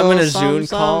the if I'm in a little Zoom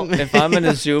call, something. if I'm in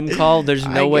a Zoom call, there's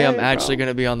no I way get I'm it, actually bro. going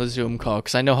to be on the Zoom call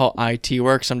because I know how IT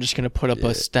works. I'm just going to put up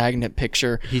a stagnant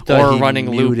picture He thought or a he running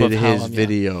loop muted of how his I'm, yeah.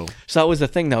 video. So that was the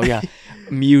thing, though. Yeah,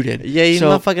 muted. Yeah, he's so,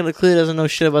 not fucking clear. Doesn't know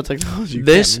shit about technology. You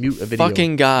This can't mute a video.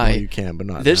 fucking guy- Well, you can, but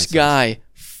not This nonsense. guy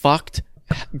fucked,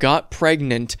 got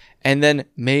pregnant, and then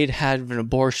had an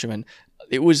abortion.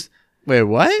 It was Wait,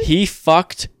 what? He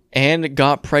fucked and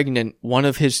got pregnant one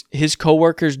of his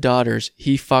coworkers' daughters.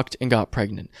 He fucked and got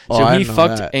pregnant. Oh, So I he didn't know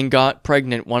fucked that. and got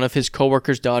pregnant one of his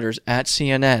coworkers' daughters at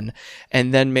CNN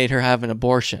and then made her have an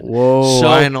abortion. Whoa, So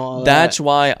I know all that's that.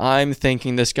 why I'm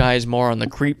thinking this guy is more on the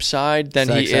creep side than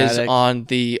Sex he is addict. on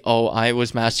the, I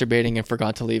was masturbating and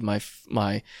forgot to leave my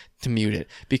to mute it.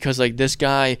 Because like this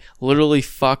guy literally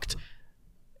fucked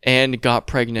and got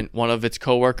pregnant one of its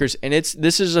coworkers, and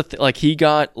this is like he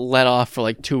got let off for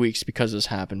like 2 weeks because this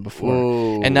happened before.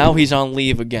 Whoa. And now he's on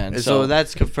leave again. So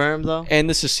that's confirmed though. and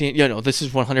this is this is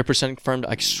 100% confirmed.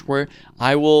 I swear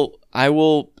I will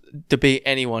debate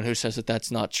anyone who says that that's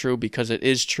not true, because it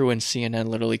is true, and CNN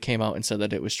literally came out and said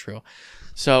that it was true.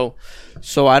 So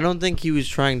I don't think he was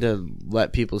trying to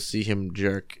let people see him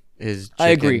jerk his chicken. I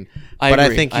agree. But I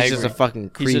agree. think he's just a agree. fucking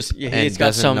creep He's and he's got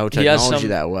doesn't some know he has technology some,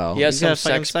 that well. He has He's got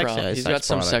some a fucking sex problems. He's got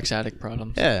some product. sex addict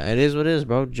problems. Yeah, it is what it is,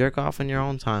 bro. Jerk off in your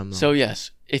own time, though. So yes,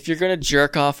 if you're gonna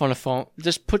jerk off on a phone,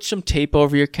 just put some tape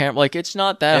over your camera. Like it's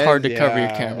not that hard to cover your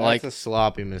camera. Like that's a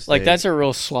sloppy mistake. that's a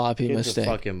real sloppy Kid's mistake. a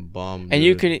fucking bum. And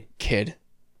you dude. could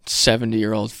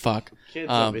 70-year-old fuck. Kid's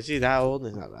up. Is he that old?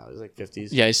 He's not that old. He's like 50s.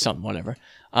 Yeah, he's something whatever.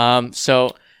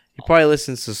 So He probably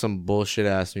listens to some bullshit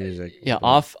ass music. yeah,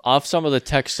 off some of the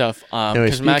tech stuff. Anyway,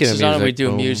 Because Max speaking is of on and we music, do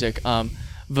boom. music.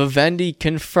 Vivendi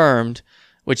confirmed.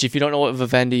 Which, if you don't know what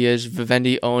Vivendi is,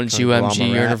 Vivendi owns UMG,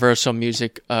 Conglomerate. Universal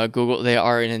Music, Google. They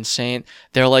are an insane.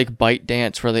 They're like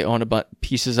ByteDance, where they own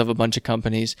pieces of a bunch of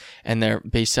companies, and they're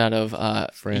based out of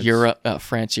France. Europe.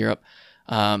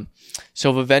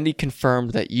 So Vivendi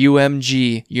confirmed that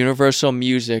UMG, Universal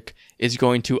Music, is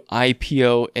going to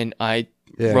IPO, and I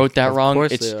Yeah, wrote that of wrong.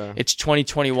 course It's they are. it's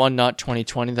 2021, not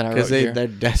 2020 that I wrote Because here. they're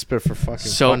desperate for fucking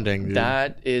So funding, dude.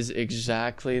 that is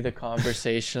exactly the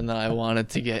conversation that I wanted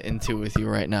to get into with you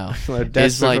right now. They're Is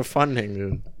desperate like, for funding,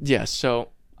 dude. yeah, so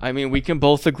I mean, we can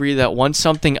both agree that once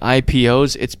something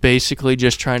IPOs, it's basically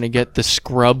just trying to get the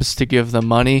scrubs to give them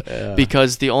money,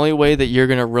 because the only way that you're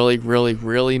gonna really, really,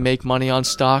 really make money on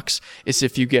stocks is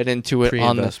if you get into it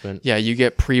on the Pre-investment. you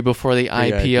get before the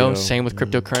IPO. Pre-IPO. Same with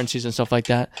cryptocurrencies and stuff like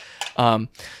that.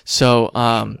 So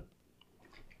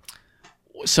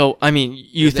I mean,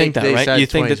 you think that, right? You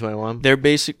think that 2021? they're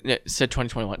it said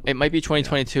 2021. It might be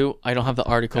 2022. I don't have the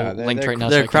article Yeah, linked right now.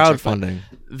 They're so I can't check, but crowdfunding.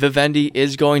 Vivendi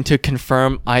is going to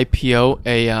confirm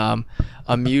IPO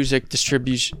a music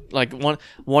distribution, like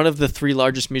one of the 3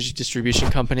 largest music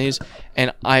distribution companies,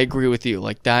 and I agree with you.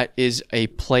 Like that is a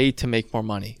play to make more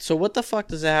money. So what the fuck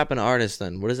does that happen to artists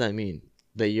then? What does that mean?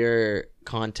 That your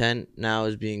content now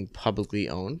is being publicly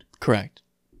owned? Correct.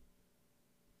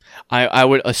 I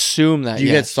would assume that. Do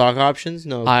you yes. get stock options?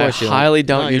 No, of I course you don't. highly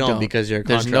doubt No, you don't don't, because you're a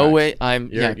There's contract. no way I'm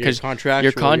You're because contractual,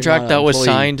 your you're contract not that an was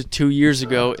employee. signed 2 years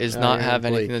ago is Yeah, not you're an have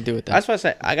anything to employee. do with that. That's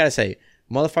what I gotta say.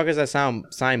 Motherfuckers that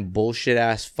sign bullshit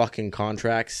ass fucking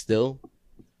contracts still.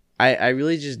 I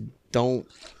really just don't.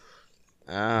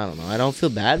 I don't know. I don't feel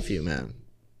bad for you, man.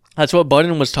 That's what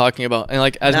Budden was talking about, and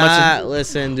like as much as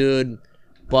listen, dude.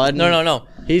 Bud. no.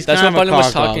 He's That's kind what of a Budden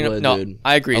was cock talking gobbler, about. No, dude.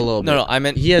 I agree. A little No, bit. no, I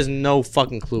meant he has no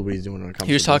fucking clue what he's doing when it comes.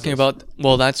 he was to talking business. about.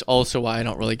 Well, that's also why I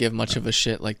don't really give much of a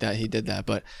shit like that. He did that,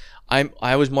 but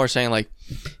I was more saying like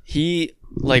he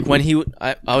like when he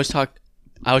I was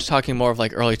talking more of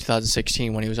like early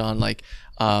 2016 when he was on like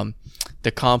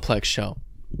the Complex show.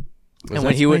 Was and that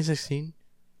when he was 2016?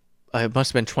 it must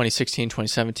have been 2016,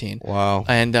 2017. Wow.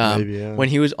 And Maybe, yeah. when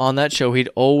he was on that show, he'd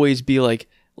always be like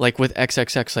with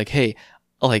XXX, like, hey,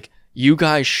 like you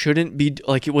guys shouldn't be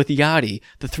like with Yachty,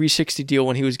 the 360 deal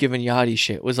when he was giving Yachty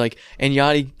shit was like, and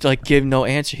Yachty like gave no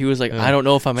answer. He was like, I don't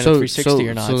know if I'm in a 360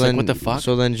 or not. It's like, what the fuck?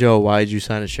 So then, Joe, why did you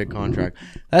sign a shit contract?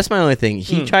 That's my only thing.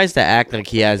 He tries to act like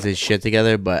he has his shit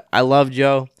together, but I love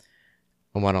Joe.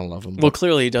 Well, I don't love him. Well,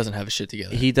 clearly he doesn't have his shit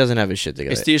together. He doesn't have his shit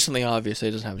together. It's decently obvious that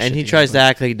he doesn't have his And shit he together. tries to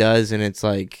act like he does, and it's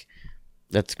like,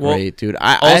 that's Well, great, dude.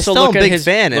 I Also, still look am a at big his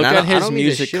fan, and look I don't, at I his don't mean to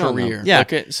music shit on him. career. Yeah,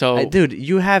 Look at, so dude,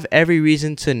 you have every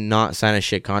reason to not sign a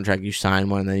shit contract. You sign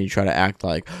one, and then you try to act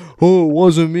like, oh, it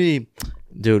wasn't me.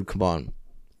 Dude, come on.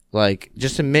 Like,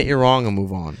 just admit you're wrong and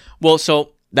move on. well,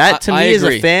 so That, to I me, as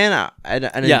agree. a fan,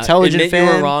 an yeah, intelligent admit fan,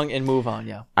 you were wrong and move on.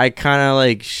 Yeah. I kind of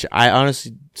like, I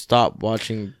honestly stopped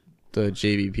watching the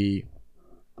JVP.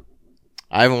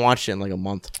 I haven't watched it in like a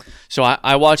month. So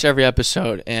I watch every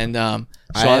episode, and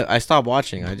I stopped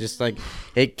watching. I just like,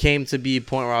 it came to be a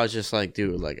point where I was just like,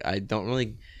 dude, like, I don't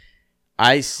really.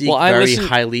 I seek very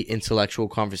highly intellectual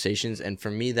conversations, and for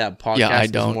me, that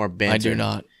podcast is more banter. I do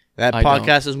not. That I don't.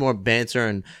 podcast is more banter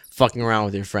and fucking around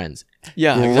with your friends.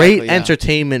 Yeah, Great exactly, yeah.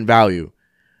 entertainment value.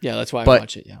 Yeah, that's why I But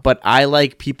watch it. Yeah. but I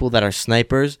like people that are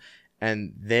snipers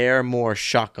and they're more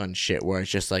shotgun shit where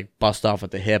it's just like bust off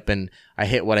at the hip and I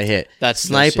hit what I hit. That's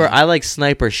sniper. yeah. I like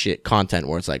sniper shit content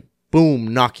where it's like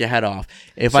boom, knock your head off.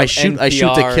 If I shoot, I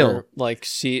shoot to kill.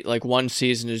 Like one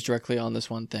season is directly on this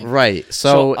one thing. Right.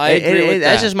 So I agree with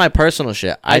that's that. just my personal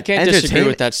shit. I can't disagree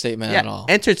with that statement at all.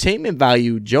 Entertainment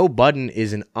value. Joe Budden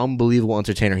is an unbelievable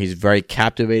entertainer. He's a very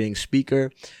captivating speaker,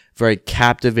 very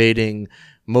captivating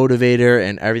motivator,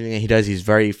 and everything that he does, he's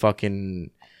very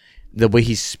fucking. The way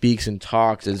he speaks and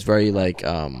talks is very like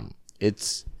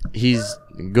he's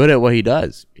good at what he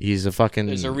does. He's a fucking.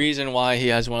 There's a reason why he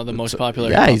has one of the most popular.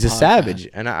 Yeah, he's a podcasts. savage,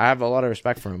 and I have a lot of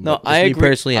respect for him. No, but I agree. Me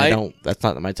personally, I don't. That's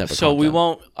not my type of. So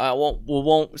content. we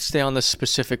won't stay on the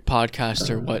specific podcast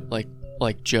or what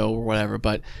like Joe or whatever.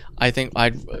 But I think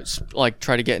I'd like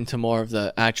try to get into more of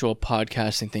the actual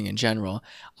podcasting thing in general.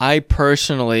 I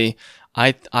personally,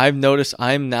 I've noticed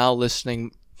I'm now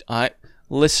listening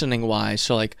wise,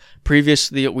 so like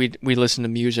previously we listened to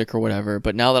music or whatever,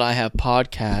 but now that I have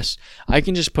podcasts, I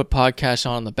can just put podcasts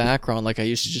on in the background like I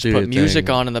used to just put music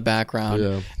on in the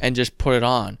background and just put it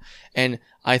on. And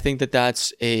I think that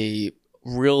that's a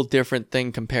real different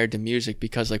thing compared to music,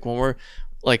 because like when we're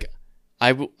like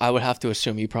I would have to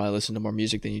assume you probably listen to more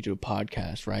music than you do a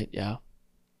podcast, right? Yeah.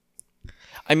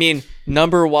 I mean,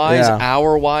 number-wise,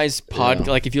 hour-wise,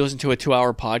 like if you listen to a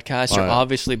 2-hour podcast, you're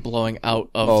obviously blowing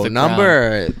out of the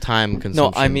number ground. Time consumption.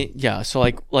 No, I mean, yeah. So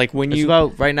like when it's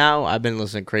about right now, I've been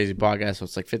listening to crazy podcasts, so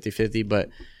it's like 50-50, but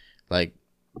like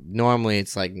normally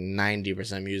it's like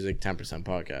 90% music, 10%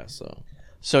 podcast.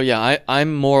 So yeah,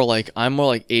 I'm more like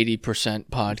 80%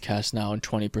 podcast now and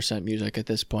 20% music at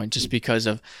this point, just because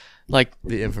of like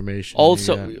the information.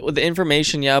 Also, the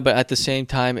information, yeah, but at the same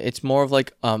time, it's more of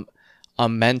like a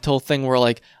mental thing where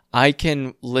like I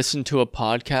can listen to a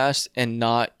podcast and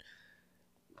not.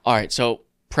 All right, so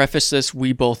preface this: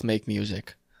 we both make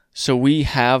music, so we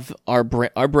have our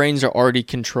brains are already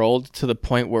controlled to the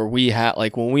point where we have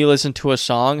like when we listen to a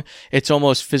song, it's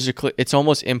almost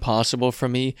impossible for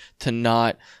me to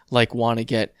not like want to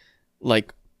get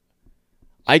like.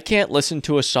 I can't listen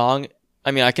to a song. I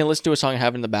mean, I can listen to a song and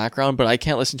have it in the background, but I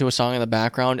can't listen to a song in the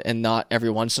background and not every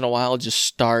once in a while just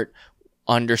start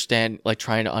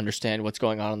trying to understand what's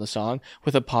going on in the song.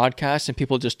 With a podcast and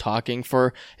people just talking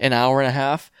for an hour and a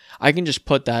half, I can just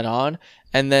put that on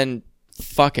and then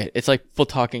fuck it. It's like full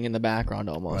talking in the background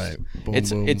almost. Right. Boom,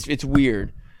 It's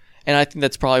weird. And I think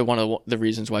that's probably one of the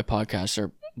reasons why podcasts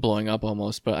are blowing up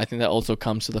almost, but I think that also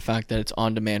comes to the fact that it's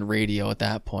on-demand radio at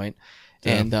that point.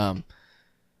 Yeah. And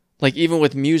like even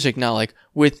with music now, like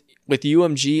with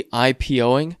UMG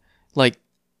IPOing, like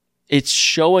it's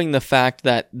showing the fact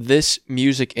that this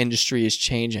music industry is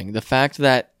changing. The fact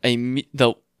that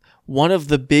one of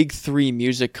the big three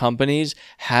music companies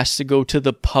has to go to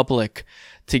the public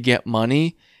to get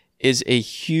money is a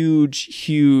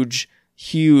huge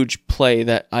play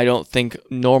that I don't think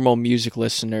normal music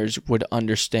listeners would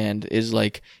understand. Is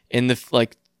like in the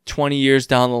like 20 years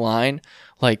down the line,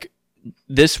 like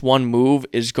this one move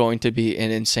is going to be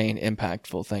an insane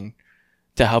impactful thing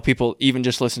to how people even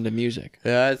just listen to music.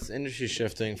 Yeah, it's industry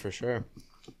shifting for sure.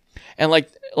 And like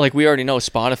we already know,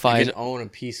 Spotify you can own a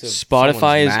piece of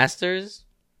Spotify masters.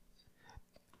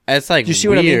 It's like you see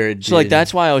weird, what I mean? dude. So like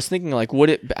that's why I was thinking like, would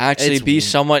it actually be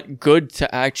somewhat good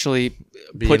to actually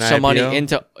put some money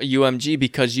into UMG,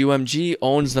 because UMG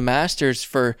owns the masters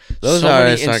for those so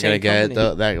artists many aren't gonna insane get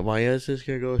companies. that. My ass is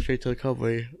gonna go straight to the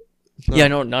company. No. Yeah,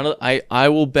 no, none of I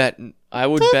would bet you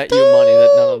money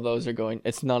that none of those are going.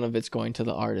 None of it's going to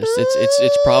the artist.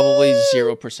 It's probably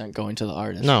 0% going to the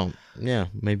artist. No, yeah,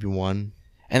 maybe one.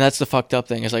 And that's the fucked up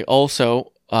thing. Is like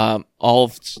also all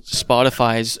of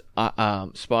Spotify's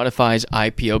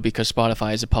IPO, because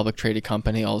Spotify is a public traded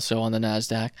company also on the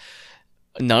NASDAQ.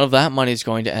 None of that money is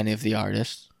going to any of the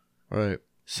artists. Right.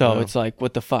 So it's like,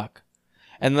 what the fuck?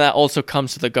 And that also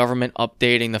comes to the government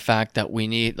updating the fact that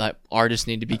artists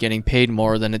need to be getting paid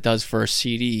more than it does for a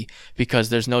CD, because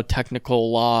there's no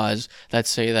technical laws that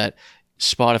say that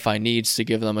Spotify needs to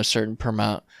give them a certain per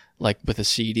amount, like with a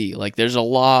CD. Like there's a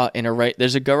law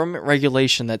there's a government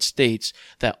regulation that states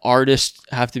that artists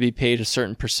have to be paid a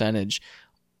certain percentage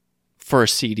for a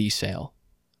CD sale.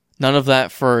 None of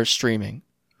that for streaming.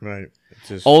 Right.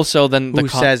 Also, then who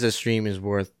says a stream is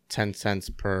worth 10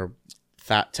 cents per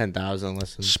 10,000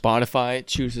 listens? Spotify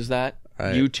chooses that.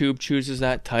 Right. YouTube chooses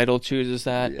that. Tidal chooses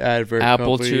that.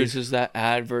 Apple chooses that.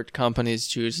 Advert companies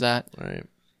choose that. Right.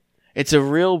 It's a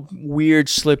real weird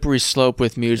slippery slope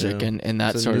with music and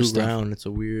that sort of stuff. Ground. It's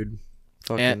a weird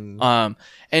fucking...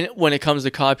 And when it comes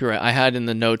to copyright, I had in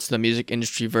the notes the music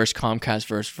industry versus Comcast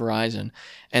versus Verizon.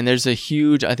 And there's a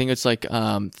huge, I think it's like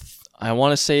I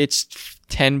want to say it's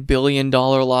 $10 billion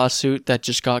lawsuit that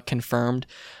just got confirmed.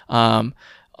 Comcast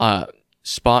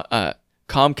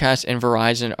and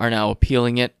Verizon are now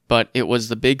appealing it, but it was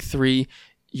the big three,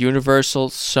 Universal,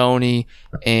 Sony,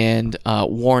 and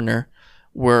Warner,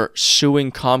 were suing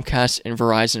Comcast and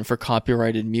Verizon for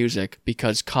copyrighted music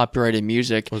because copyrighted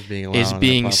music is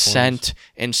being sent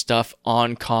and stuff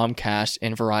on Comcast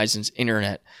and Verizon's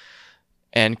internet.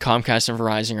 And Comcast and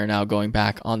Verizon are now going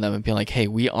back on them and being like, hey,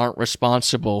 we aren't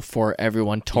responsible for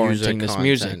everyone torrenting this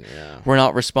music. Yeah. We're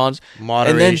not responsible.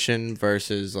 Moderation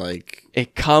versus like...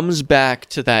 It comes back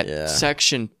to that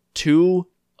section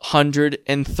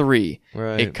 203.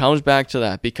 Right. It comes back to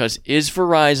that because is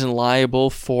Verizon liable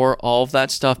for all of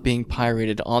that stuff being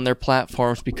pirated on their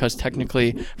platforms? Because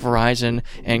technically Verizon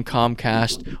and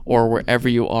Comcast, or wherever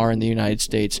you are in the United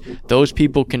States, those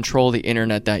people control the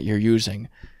internet that you're using.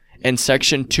 And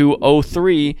Section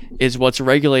 203 is what's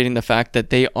regulating the fact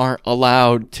that they aren't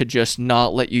allowed to just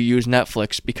not let you use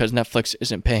Netflix because Netflix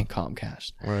isn't paying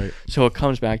Comcast. Right. So it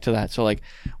comes back to that. So like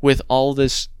with all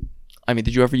this, I mean,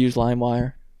 did you ever use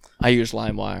LimeWire? I used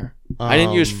LimeWire. I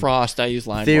didn't use Frost. I used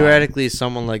LimeWire. Theoretically,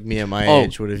 someone like me at my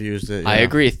age would have used it. Yeah. I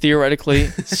agree. Theoretically,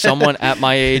 someone at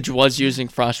my age was using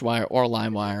FrostWire or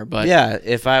LimeWire. But yeah,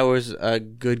 if I was a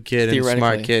good kid and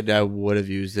smart kid, I would have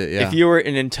used it. Yeah. If you were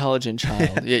an intelligent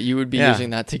child, you would be using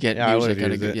that to get music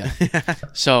at a good. Yeah.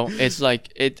 So it's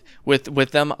like it with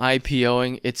them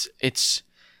IPOing. It's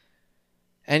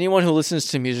anyone who listens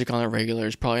to music on a regular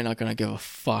is probably not going to give a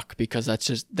fuck because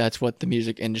that's what the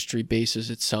music industry bases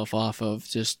itself off of,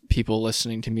 just people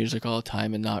listening to music all the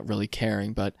time and not really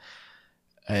caring. But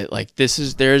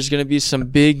there's going to be some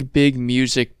big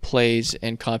music plays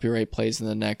and copyright plays in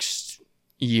the next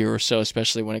year or so,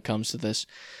 especially when it comes to this.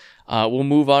 We'll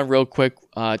move on real quick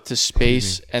to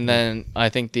space, and then I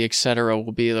think the etc.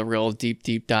 will be the real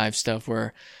deep dive stuff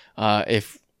where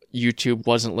if YouTube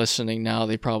wasn't listening now,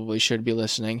 they probably should be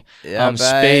listening. Yeah,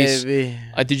 space. baby.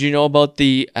 Did you know about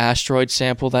the asteroid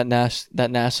sample that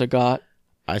NASA got?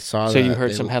 I saw that. So you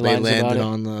heard some headlines about it? They landed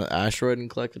on the asteroid and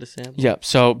collected a sample? Yep.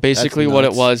 So basically what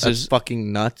it was That's is...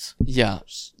 fucking nuts. Yeah.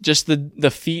 Just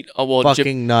the feet...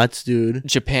 fucking nuts, dude.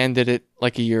 Japan did it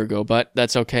like a year ago, but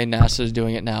that's okay. NASA's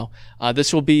doing it now.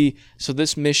 This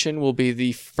mission will be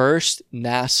the first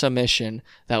NASA mission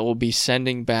that will be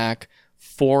sending back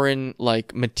foreign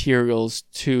materials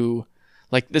to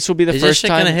this will be the first first time. Is this shit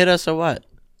gonna hit us or what?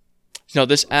 No,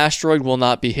 this asteroid will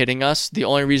not be hitting us. The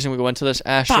only reason we went to this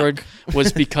asteroid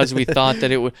was because we thought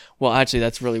that it would. Well, actually,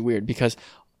 that's really weird because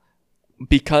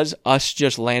us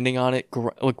just landing on it,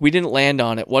 we didn't land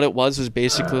on it. What it was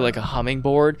basically like a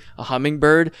hummingbird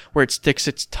where it sticks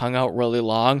its tongue out really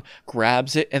long,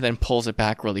 grabs it, and then pulls it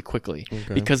back really quickly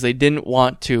because they didn't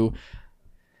want to.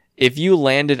 If you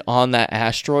landed on that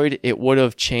asteroid, it would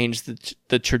have changed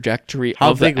the trajectory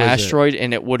of the asteroid,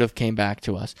 and it would have came back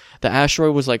to us. The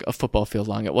asteroid was like a football field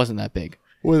long. It wasn't that big.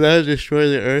 Would that destroy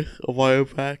the Earth? A wire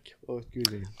pack? Oh, excuse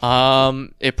me.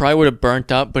 It probably would have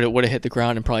burnt up, but it would have hit the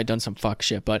ground and probably done some fuck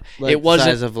shit. But it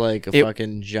wasn't the size of a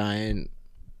fucking giant,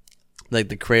 like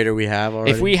the crater we have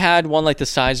already. If we had one like the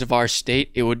size of our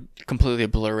state, it would completely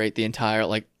obliterate the entire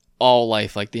all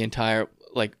life. The entire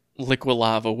liquid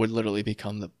lava would literally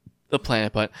become the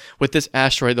planet. But with this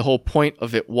asteroid, the whole point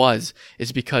of it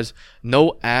is because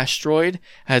no asteroid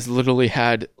has literally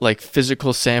had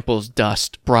physical samples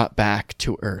dust brought back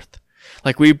to Earth.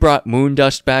 We brought moon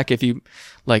dust back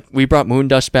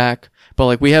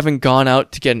but we haven't gone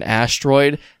out to get an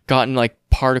asteroid, gotten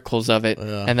particles of it,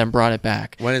 and then brought it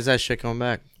back. When is that shit coming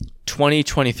back?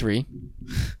 2023.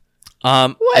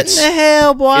 What the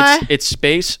hell, boy? It's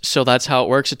space, so that's how it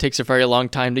works. It takes a very long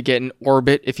time to get in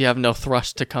orbit if you have no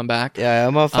thrust to come back. Yeah,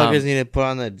 motherfuckers need to put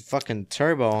on the fucking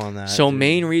turbo on that. So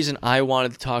main reason I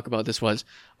wanted to talk about this was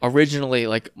originally,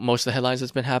 most of the headlines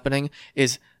that's been happening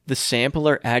is the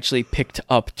sampler actually picked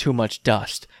up too much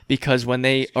dust because when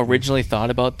they originally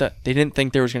thought about that, they didn't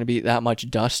think there was going to be that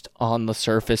much dust on the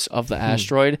surface of the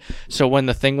asteroid. So when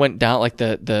the thing went down,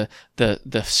 the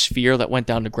sphere that went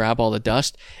down to grab all the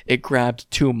dust, it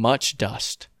grabbed too much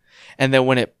dust. And then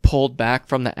when it pulled back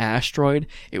from the asteroid,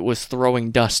 it was throwing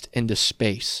dust into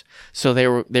space. So they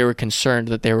were concerned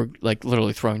that they were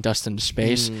literally throwing dust into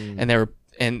space, and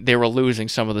they were losing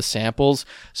some of the samples.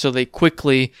 So they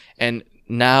quickly, and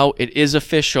now it is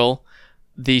official,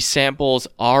 the samples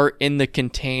are in the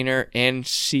container and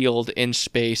sealed in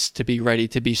space to be ready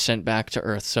to be sent back to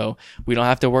Earth. So we don't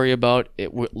have to worry about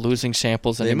it losing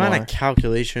samples anymore. The amount of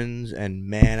calculations and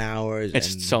man hours.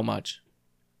 It's so much.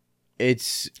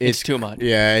 It's too much.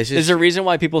 Yeah. There's a reason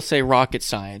why people say rocket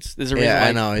science. There's a reason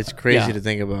I know. It's crazy to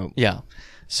think about. Yeah.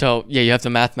 So yeah, you have to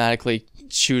mathematically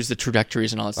choose the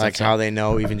trajectories and all that Like stuff. how they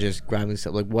know, even just grabbing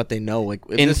stuff, like what they know. Like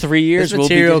if In 3 years, this we'll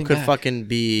be material getting could back. fucking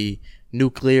be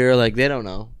nuclear. Like they don't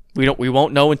know. We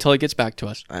won't know until it gets back to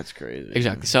us. That's crazy.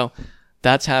 Exactly. So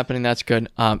that's happening. That's good.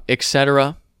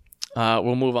 Etc.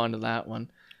 We'll move on to that one.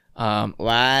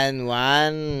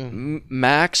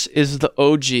 Max is the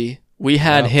OG. We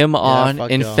had Yep. him Yeah, on fuck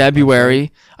in y'all.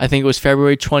 February. I think it was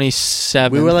February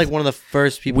 27th. We were like one of the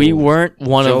first people. We weren't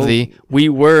one Joe- of the. We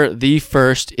were the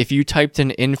first. If you typed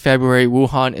in February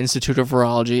Wuhan Institute of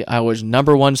Virology, I was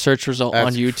 #1 search result That's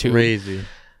on YouTube. Crazy.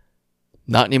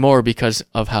 Not anymore because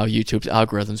of how YouTube's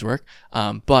algorithms work.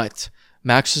 But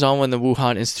Max is on when the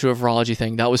Wuhan Institute of Virology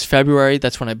thing. That was February.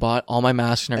 That's when I bought all my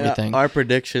masks and everything. Our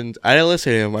predictions. I didn't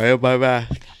listen to him. I my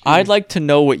bad. I'd like to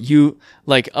know what you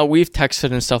like. We've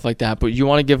texted and stuff like that, but you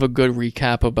want to give a good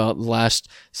recap about the last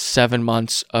 7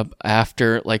 months of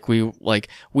after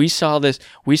we saw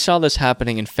this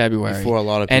happening in February Before a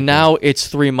lot of people. and now it's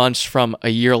 3 months from a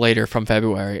year later from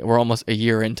February. We're almost a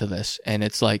year into this, and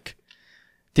it's like,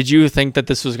 did you think that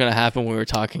this was gonna happen when we were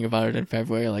talking about it in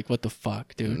February? Like, what the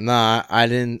fuck, dude? Nah, I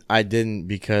didn't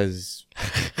because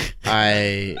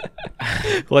I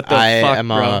What the fuck, am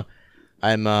bro?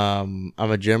 I'm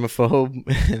a germaphobe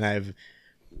and I have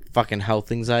fucking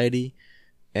health anxiety.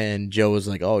 And Joe was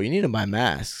like, "Oh, you need to buy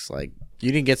masks. Like,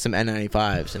 you didn't get some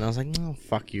N95s." And I was like, "No,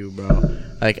 fuck you, bro.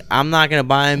 Like, I'm not gonna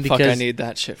buy them because Fuck, I need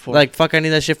that shit for. like fuck, I need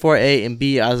that shit for A and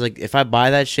B. I was like, if I buy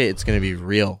that shit, it's gonna be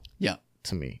real yeah,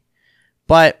 to me."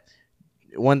 But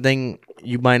one thing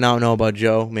you might not know about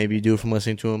Joe, maybe you do from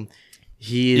listening to him,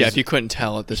 he is yeah. If you couldn't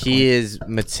tell at this point, he is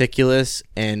meticulous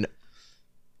and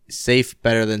safe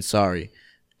better than sorry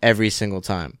every single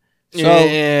time. So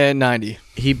yeah, 90.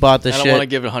 he bought the I don't want to shit.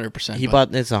 give it 100%. He but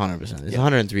bought it's 100%. It's Yeah.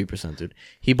 103%, dude.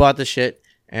 He bought the shit,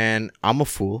 and I'm a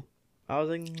fool. I was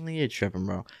like, "You're tripping,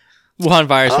 bro." Wuhan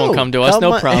virus won't come to us.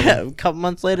 No problem. A couple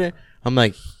months later, I'm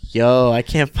like, "Yo, I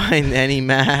can't find any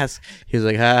mask." He was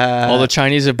like, "Ha." All the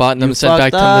Chinese have bought them you and sent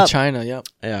back fucked them up. to China. Yep.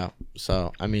 Yeah.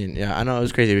 So I mean, yeah, I know it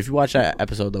was crazy. If you watch that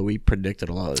episode, though, we predicted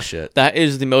a lot of shit. That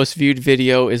is the most viewed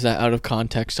video. Is that out of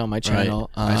context on my Right. channel?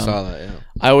 I saw that. Yeah.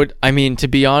 To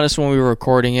be honest, when we were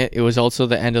recording it, it was also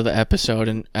the end of the episode.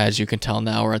 And as you can tell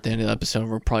now, we're at the end of the episode.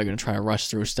 We're probably going to try to rush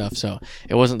through stuff. So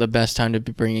it wasn't the best time to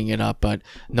be bringing it up, but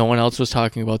no one else was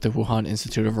talking about the Wuhan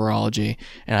Institute of Virology.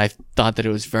 And I thought that it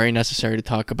was very necessary to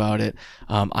talk about it.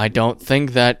 I don't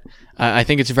think that, I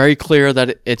think it's very clear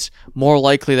that it's more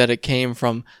likely that it came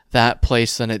from that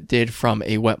place than it did from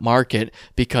a wet market,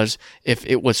 because if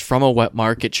it was from a wet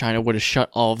market, China would have shut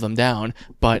all of them down.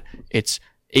 But it's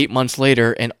 8 months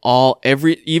later, and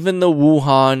even the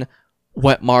Wuhan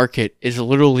wet market is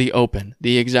literally open.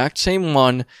 The exact same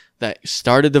one that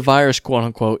started the virus, quote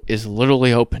unquote, is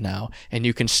literally open now, and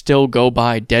you can still go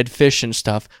buy dead fish and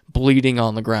stuff bleeding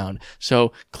on the ground.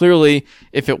 So clearly,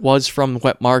 if it was from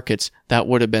wet markets, that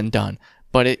would have been done,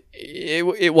 but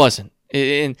it wasn't.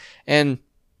 And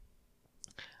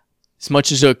as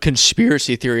much as a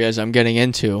conspiracy theory as I'm getting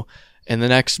into, in the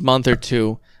next month or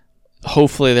two,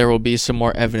 hopefully there will be some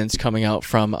more evidence coming out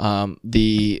from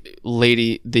the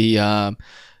lady,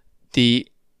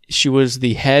 she was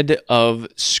the head of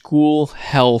school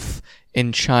health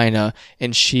in China,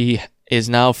 and she is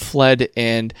now fled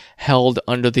and held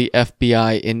under the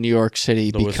FBI in New York City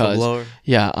The because, whistleblower?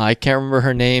 yeah, I can't remember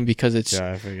her name because it's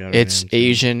Yeah, I forgot. it's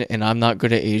Asian, and I'm not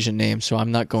good at Asian names, so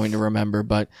I'm not going to remember.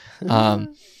 But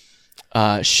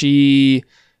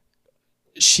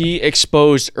she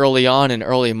exposed early on in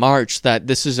early March that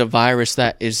this is a virus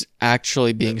that is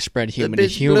actually being spread human to blew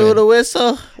human. the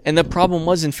whistle. And the problem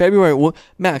was in February,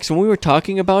 Max, when we were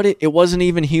talking about it, it wasn't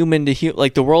even human to human.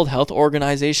 Like, the World Health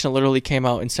Organization literally came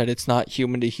out and said it's not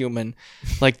human to human.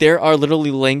 Like, there are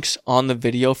literally links on the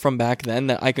video from back then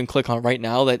that I can click on right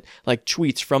now, that like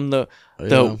tweets from the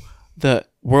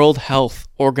World Health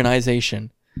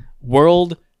Organization.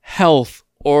 World Health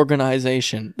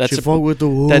Organization. She fuck with the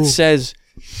woo. That says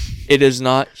it is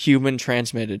not human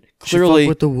transmitted. She Clearly, fuck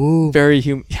with the woo. very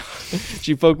human.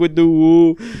 She fuck with the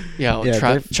woo. Yeah,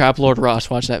 Yeah, Trap Lord Ross,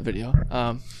 watch that video.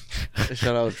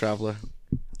 Shout out Traveler.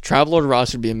 Trap Lord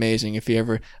Ross would be amazing if he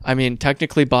ever. I mean,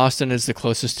 technically Boston is the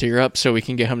closest to Europe, so we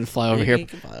can get him to fly over Yeah, here. he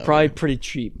can fly over. Probably pretty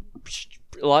cheap,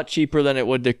 a lot cheaper than it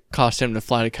would to cost him to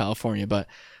fly to California. But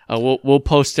we'll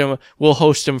post him. We'll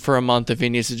host him for a month if he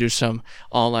needs to do some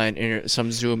some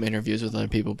Zoom interviews with other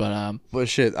people. But But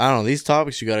shit, I don't know. These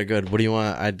topics you got are good. What do you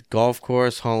want? Golf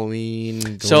course,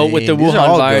 Halloween. So with the These are Wuhan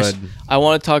all virus, good. I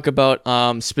want to talk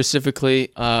about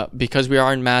specifically because we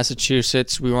are in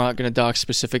Massachusetts. We were not going to dock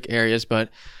specific areas, but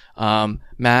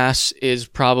Mass is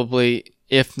probably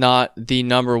if not the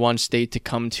number one state to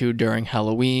come to during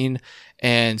Halloween,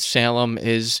 and Salem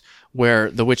is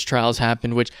where the witch trials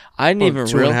happened, which I didn't even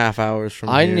 2.5 hours from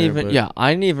I here. I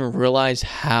didn't even realize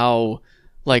how,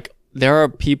 like, there are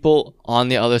people on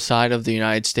the other side of the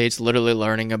United States literally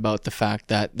learning about the fact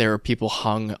that there are people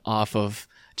hung off of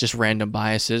just random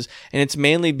biases. And it's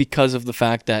mainly because of the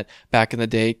fact that back in the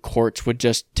day, courts would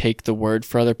just take the word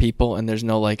for other people and there's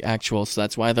no like actual, so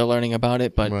that's why they're learning about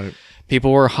it. But Right.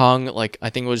 people were hung, like, I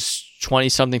think it was 20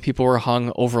 something people were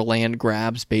hung over land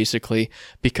grabs, basically,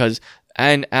 because,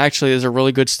 and actually there's a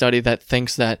really good study that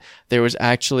thinks that there was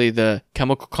actually the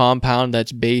chemical compound that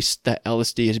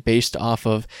LSD is based off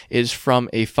of is from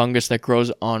a fungus that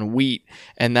grows on wheat.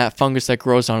 And that fungus that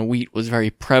grows on wheat was very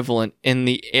prevalent in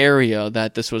the area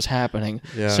that this was happening.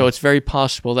 Yeah. So it's very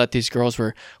possible that these girls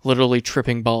were literally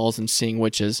tripping balls and seeing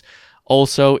witches.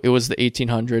 Also, it was the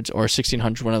 1800s or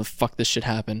 1600s when the fuck this shit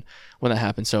happened, when that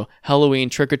happened. So Halloween,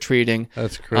 trick-or-treating.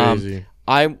 That's crazy.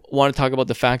 I want to talk about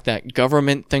the fact that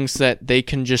government thinks that they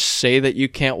can just say that you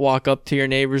can't walk up to your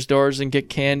neighbor's doors and get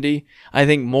candy. I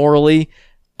think morally,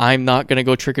 I'm not going to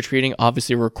go trick-or-treating.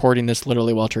 Obviously, we're recording this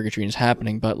literally while trick-or-treating is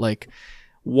happening. But, like,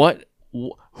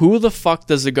 who the fuck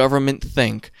does the government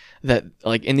think that,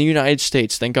 like, in the United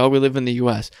States, thank God we live in the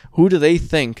U.S., who do they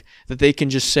think that they can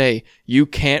just say you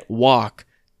can't walk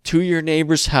to your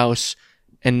neighbor's house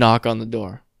and knock on the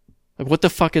door? Like, what the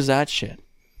fuck is that shit?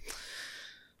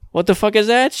 What the fuck is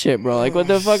that shit, bro? Like, what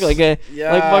the fuck? Like, like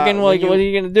fucking, like, what are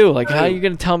you gonna do? Like, how are you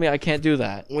gonna tell me I can't do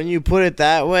that? When you put it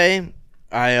that way,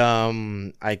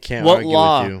 I can't What argue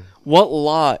law? with you. What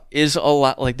law is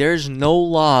allowed? Like, there's no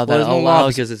law that Well, there's no law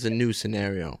allows. because it's a new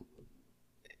scenario.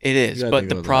 It is, You gotta but think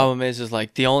the about problem is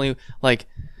like the only, like,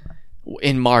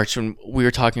 in March when we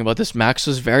were talking about this, Max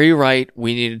was very right.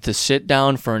 We needed to sit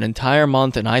down for an entire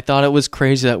month, and I thought it was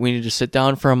crazy that we needed to sit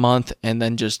down for a month and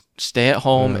then just stay at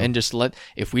home and just let.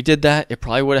 If we did that, it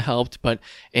probably would have helped. But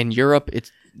in Europe, they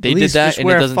At did least that, just and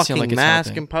wear it a doesn't fucking seem like it's mask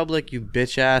helping. in public, you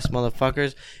bitch ass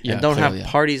motherfuckers, Yeah, and don't clearly, have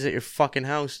yeah. parties at your fucking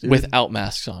house, dude. Without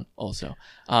masks on, also.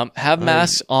 Have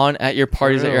masks on at your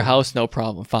parties at your real. house, no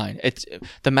problem, fine. It's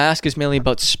the mask is mainly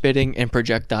about spitting and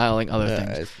projectiling other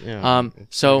things.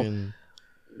 So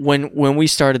when we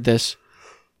started this,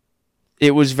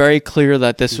 it was very clear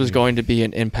that this was going to be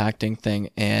an impacting thing,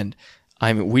 and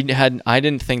I mean, I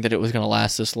didn't think that it was going to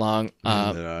last this long.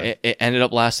 It ended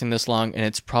up lasting this long, and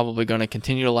it's probably going to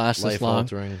continue to last this long.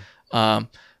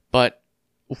 But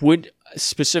would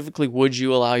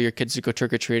you allow your kids to go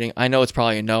trick-or-treating? I know it's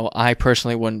probably a no. I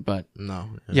personally wouldn't, but no.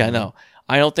 no.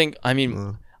 I don't think, I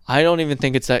mean, I don't even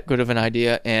think it's that good of an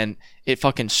idea, and it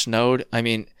fucking snowed. I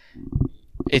mean,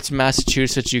 it's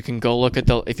Massachusetts. You can go look at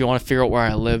if you want to figure out where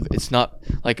I live, it's not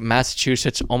like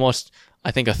Massachusetts, almost,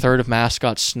 I think a third of Mass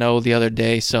got snow the other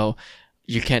day, so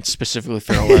you can't specifically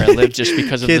figure out where I live just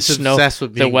because of Kids the snow, obsessed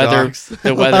with the being weather, dogs.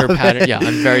 the weather pattern. Yeah,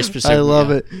 I'm very specific. I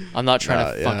love it. I'm not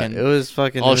trying to fucking. It was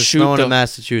fucking. I'll It was shoot snowing the- in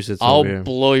Massachusetts. I'll over here.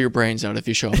 blow your brains out if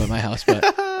you show up at my house,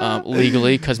 but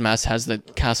legally, because Mass has the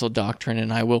castle doctrine,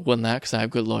 and I will win that because I have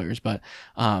good lawyers. But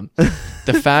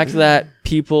the fact that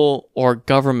people or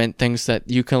government thinks that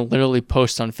you can literally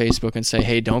post on Facebook and say,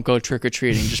 "Hey, don't go trick or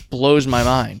treating," just blows my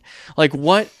mind. Like,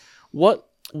 what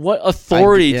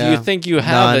authority do you think you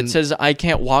have None. that says I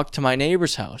can't walk to my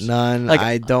neighbor's house? None. Like,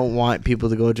 I don't want people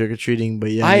to go trick or treating,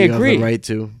 but yeah, I you agree. have the right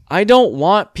to. I don't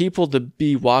want people to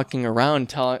be walking around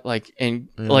telling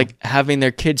like having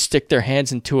their kids stick their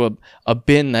hands into a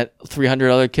bin that 300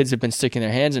 other kids have been sticking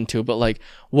their hands into. But like,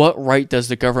 what right does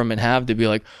the government have to be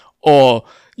like, oh,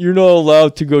 you're not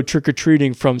allowed to go trick or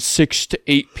treating from 6 to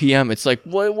 8 p.m. It's like,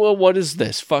 what is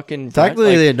this fucking?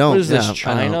 Technically, like, they don't. What is this, Yeah, I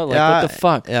China? know. Like, Yeah, what the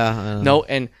fuck? Yeah. I know. No,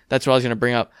 and that's what I was gonna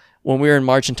bring up. When we were in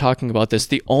March and talking about this,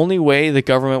 the only way the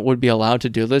government would be allowed to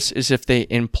do this is if they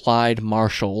implied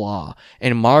martial law.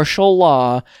 And martial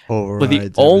law, but the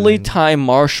Overrides only everything. time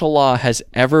martial law has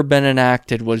ever been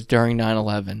enacted was during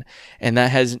 9/11. And that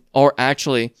has, or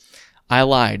actually, I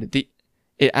lied.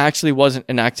 It actually wasn't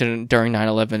enacted during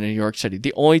 9/11 in New York City.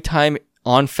 The only time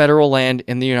on federal land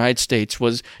in the United States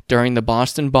was during the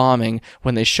Boston bombing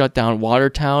when they shut down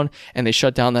Watertown and they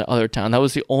shut down that other town. That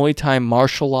was the only time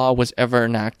martial law was ever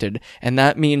enacted. And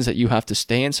that means that you have to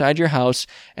stay inside your house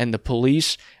and the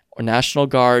police or National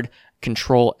Guard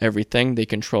control everything. They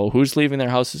control who's leaving their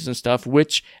houses and stuff,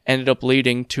 which ended up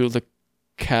leading to the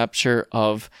capture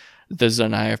of the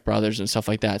Tsarnaev brothers and stuff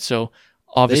like that. So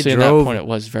obviously at that point it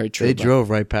was very true. They but drove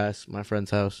right past my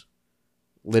friend's house.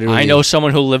 Literally, I know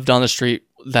someone who lived on the street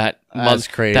that That's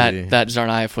crazy. that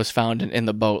Tsarnaev was found in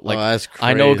the boat. Like, that's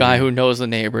I know a guy crazy. who knows the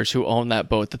neighbors who own that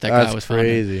boat that guy That's was found in.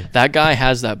 crazy. That guy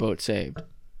has that boat saved.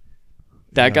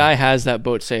 That guy has that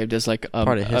boat saved as like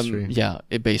part of history.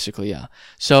 It basically, yeah.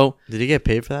 So did he get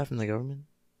paid for that from the government?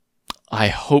 I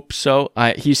hope so.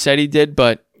 He said he did,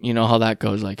 but you know how that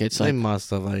goes. Like it's They like must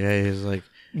have he's like.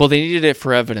 Well, they needed it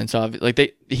for evidence.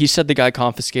 Like he said the guy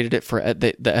confiscated it for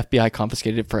the FBI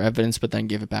confiscated it for evidence, but then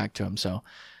gave it back to him. So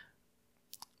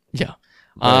yeah.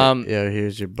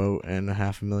 Here's your boat and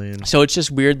 $500,000. So it's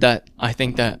just weird that I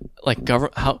think that like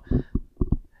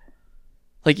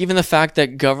even the fact that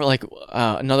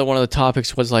another one of the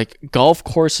topics was like golf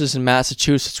courses in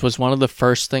Massachusetts was one of the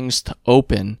first things to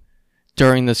open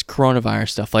during this coronavirus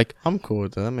stuff. Like I'm cool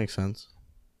with that. That makes sense.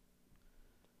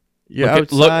 Yeah,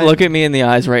 look at me in the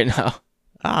eyes right now.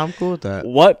 I'm cool with that.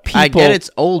 What people? I get it's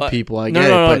old people. I get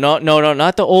it. No,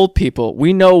 not the old people.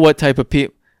 We know what type of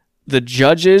people. The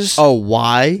judges. Oh,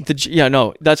 why?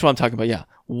 That's what I'm talking about. Yeah.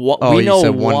 We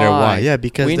know why. Yeah,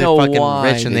 because they're fucking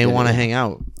rich and they want to hang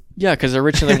out. Yeah, because they're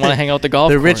rich and they want to hang out at the golf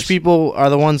course. The rich people are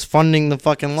the ones funding the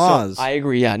fucking laws. So, I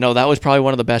agree. Yeah, no, that was probably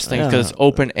one of the best things because it's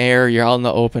open air. You're out in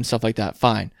the open, stuff like that.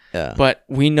 Fine. Yeah. But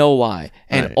we know why.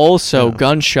 And also,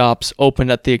 gun shops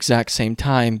opened at the exact same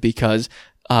time because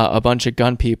a bunch of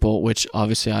gun people, which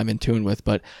obviously I'm in tune with,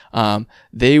 but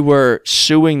they were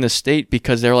suing the state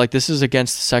because they were like, this is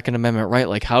against the Second Amendment, right?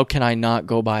 Like, how can I not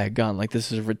go buy a gun? Like,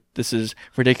 this is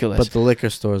ridiculous. But the liquor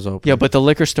store's open. Yeah, but the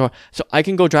liquor store. So I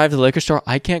can go drive to the liquor store.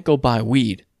 I can't go buy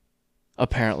weed.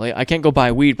 Apparently, I can't go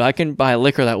buy weed, but I can buy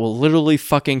liquor that will literally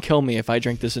fucking kill me if I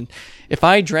drink this. And if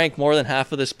I drank more than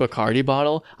half of this Bacardi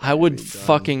bottle, I would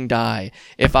fucking die.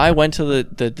 If I went to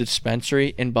the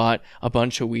dispensary and bought a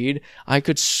bunch of weed, I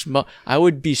could smoke. I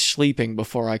would be sleeping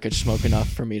before I could smoke enough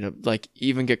for me to like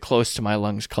even get close to my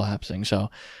lungs collapsing.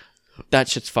 So that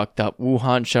shit's fucked up.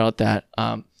 Wuhan, shout out that.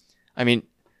 I mean,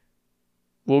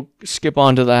 we'll skip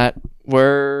on to that.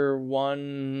 We're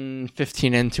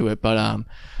 1:15 into it, but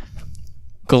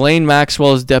Ghislaine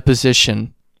Maxwell's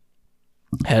deposition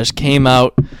has came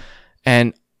out,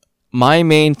 and my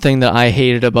main thing that I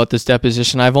hated about this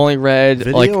deposition, I've only read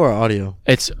video or audio.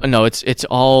 It's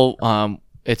all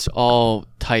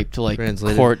typed like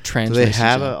translated. Court translation. Do they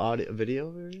have an audio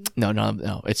video version?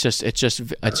 No. It's just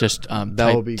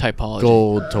that would be typology.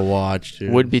 Gold to watch,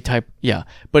 dude. Would be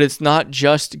but it's not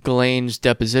just Ghislaine's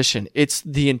deposition. It's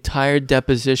the entire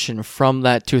deposition from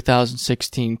that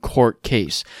 2016 court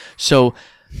case. So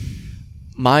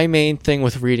my main thing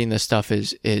with reading this stuff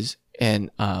is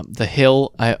The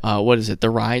Hill. What is it? The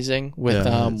Rising with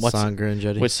Sangre and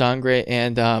Jetty. With Sangre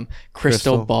and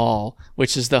Crystal Ball,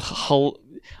 which is the whole.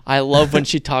 I love when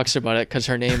she talks about it because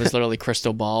her name is literally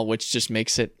Crystal Ball, which just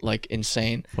makes it like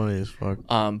insane. Funny as fuck.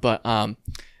 But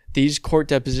these court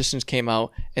depositions came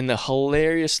out, and the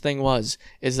hilarious thing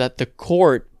is that the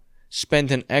court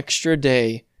spent an extra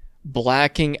day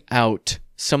blacking out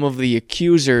some of the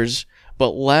accusers,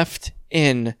 but left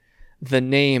in the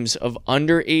names of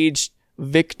underage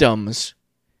victims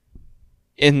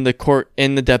in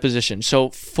the deposition. So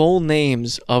full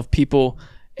names of people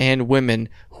and women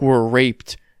who were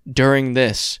raped during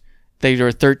this. They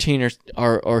were 13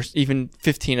 or even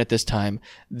 15 at this time.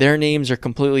 Their names are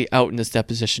completely out in this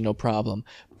deposition, no problem.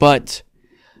 But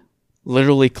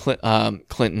literally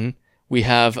Clinton, we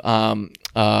have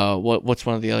what's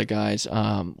one of the other guys?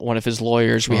 One of his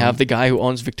lawyers. We have the guy who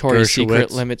owns Victoria's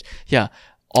Secret Limits. Yeah.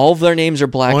 All of their names are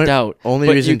blacked out. Only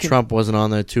reason Trump wasn't on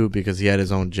there too because he had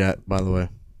his own jet, by the way.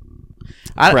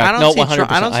 I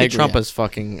don't see Trump as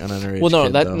fucking an underage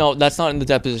kid, that's not in the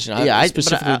deposition.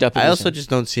 I also just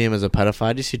don't see him as a pedophile.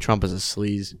 I just see Trump as a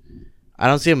sleaze. I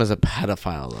don't see him as a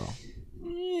pedophile though.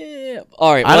 Yeah.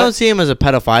 All right. I don't see him as a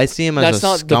pedophile. I see him as a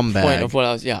scumbag. That's not the point of what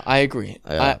I was. Yeah, I agree.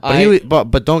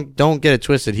 But don't get it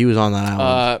twisted. He was on that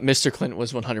island. Mr. Clinton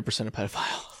was 100% a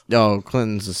pedophile. No,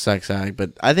 Clinton's a sex addict,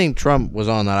 but I think Trump was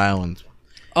on that island.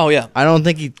 Oh, yeah. I don't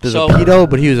think he was a pedo,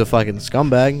 but he was a fucking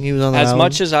scumbag. He was on that island. As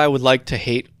much as I would like to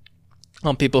hate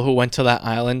on people who went to that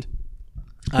island,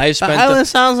 island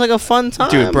sounds like a fun time.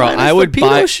 Dude, bro, I would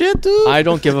buy shit, dude. I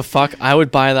don't give a fuck. I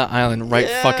would buy that island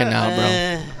fucking now,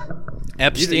 bro.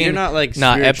 Epstein, you're not like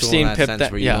Epstein in that pipped sense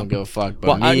that. Where you don't give a fuck.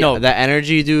 But well, me, that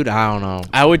energy, dude, I don't know.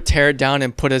 I would tear it down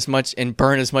and put as much and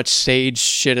burn as much sage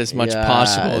shit as much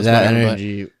possible. That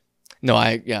energy. No,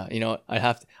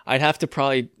 I'd have to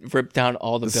probably rip down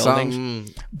all the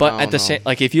buildings. But at the same,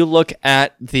 like if you look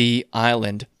at the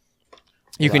island,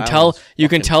 you can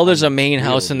tell there's a main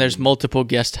house and there's multiple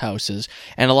guest houses.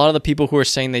 And a lot of the people who are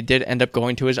saying they did end up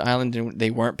going to his island and they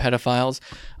weren't pedophiles,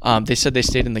 they said they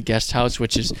stayed in the guest house,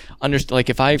 which is like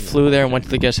if I flew there and went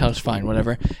to the guest house, fine,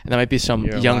 whatever. And there might be some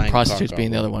young prostitutes being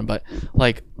the other one, but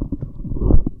like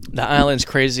the island's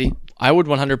crazy. I would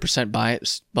 100% buy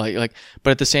it,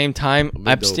 but at the same time, Be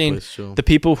Epstein, dope, too. the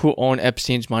people who own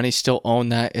Epstein's money still own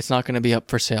that. It's not going to be up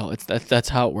for sale. That's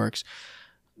how it works.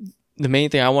 The main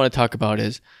thing I want to talk about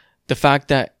is the fact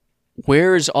that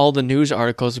where's all the news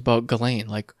articles about Ghislaine?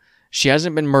 Like, she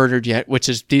hasn't been murdered yet, which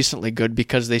is decently good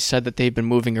because they said that they've been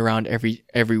moving around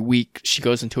every week. She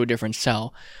goes into a different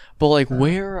cell. But like,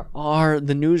 where are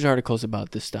the news articles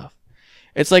about this stuff?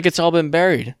 It's like it's all been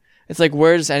buried. It's like,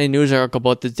 where's any news article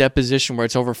about the deposition where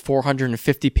it's over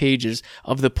 450 pages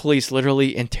of the police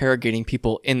literally interrogating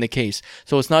people in the case?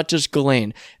 So it's not just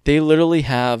Ghislaine. They literally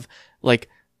have, like,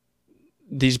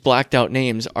 these blacked out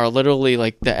names are literally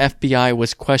like the FBI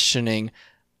was questioning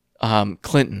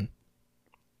Clinton.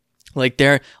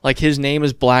 Like his name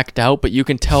is blacked out, but you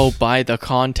can tell by the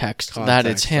context that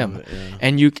it's him. of it,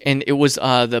 yeah. And it was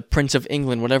the Prince of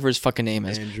England, whatever his fucking name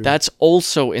is. Andrew. That's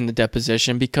also in the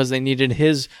deposition because they needed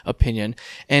his opinion.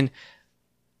 And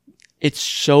it's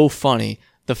so funny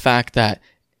the fact that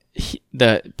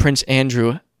the Prince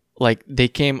Andrew, like, they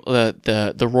came,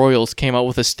 the royals came out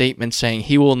with a statement saying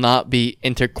he will not be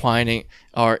intertwining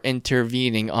or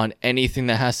intervening on anything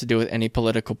that has to do with any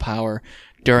political power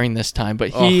during this time. But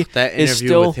he that is interview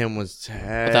still with him was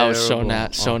terrible. that was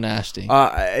so nasty.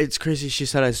 It's crazy. She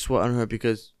said I sweat on her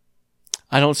because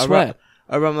I don't sweat.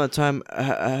 around that time I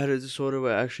had a disorder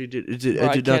where I actually Bro,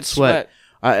 I did not sweat.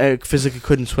 I physically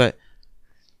couldn't sweat,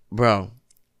 bro.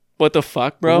 What the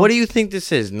fuck, bro? What do you think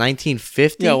this is?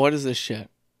 1950? Yeah, what is this shit?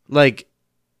 Like,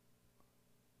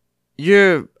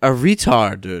 you're a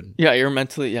retard, dude. Yeah, you're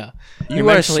mentally, yeah. You You're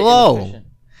are mentally slow. inefficient.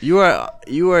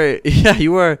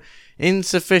 You are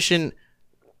insufficient.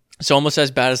 It's almost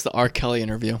as bad as the R. Kelly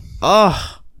interview.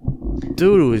 Oh,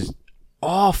 dude, it was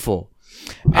awful.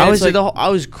 I it's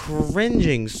was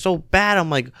cringing so bad. I'm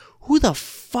like, who the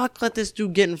fuck let this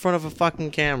dude get in front of a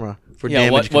fucking camera for Yeah,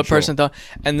 damage what control? person thought?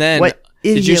 And then What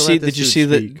did you idiot see let this dude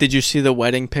speak? did you see the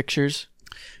wedding pictures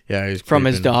Yeah, he's from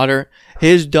his creeping. daughter?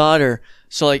 His daughter.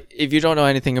 So like, if you don't know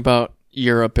anything about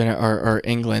Europe or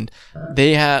England,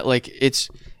 they have, like, it's,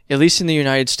 at least in the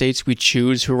United States, we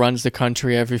choose who runs the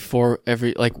country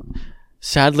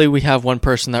sadly we have one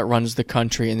person that runs the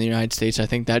country in the United States. I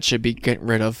think that should be get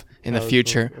rid of in the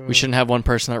future. We shouldn't have one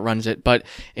person that runs it. But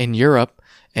in Europe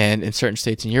and in certain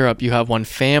states in Europe, you have one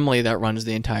family that runs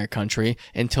the entire country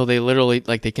until they literally,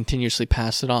 like, they continuously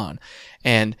pass it on.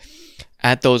 And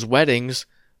at those weddings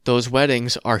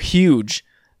are huge.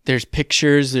 There's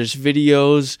pictures, there's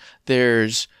videos,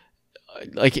 there's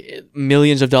like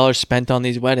millions of dollars spent on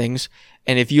these weddings.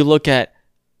 And if you look at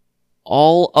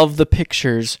all of the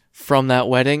pictures from that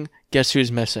wedding, guess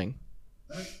who's missing?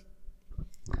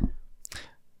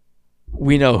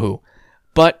 We know who.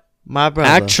 But My brother.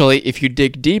 actually, if you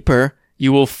dig deeper,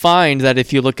 you will find that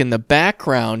if you look in the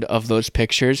background of those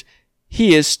pictures,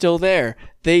 he is still there.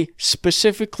 They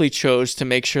specifically chose to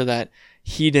make sure that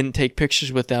he didn't take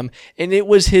pictures with them, and it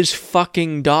was his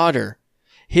fucking daughter.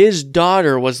 His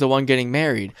daughter was the one getting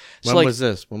married. So, when was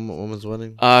this? When was the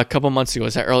wedding? a couple months ago.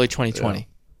 Is that early 2020?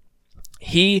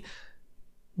 He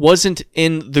wasn't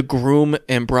in the groom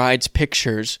and bride's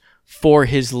pictures for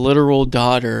his literal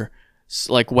daughter,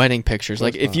 like, wedding pictures.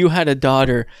 Like, if you had a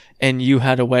daughter and you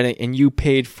had a wedding and you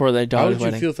paid for their How daughter's would you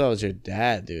wedding, feel if that was your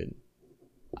dad, dude?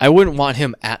 I wouldn't want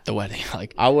him at the wedding.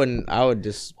 Like, I wouldn't. I would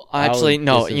just. actually,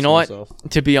 no. distance You know what? myself.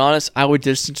 To be honest, I would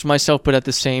distance myself, but at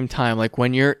the same time, like,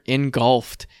 when you're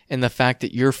engulfed in the fact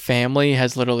that your family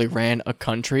has literally ran a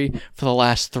country for the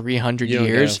last 300 You don't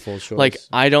get years, a full choice. like,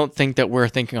 I don't think that we're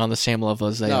thinking on the same level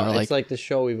as they No, are. it's like the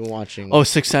show we've been watching. Oh,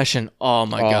 Succession. Oh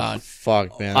my god.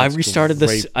 Fuck, man. I that's a restarted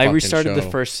great I fucking restarted the show.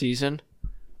 first season.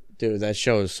 Dude, that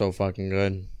show is so fucking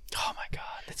good. Oh my god.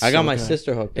 It's I got so my good.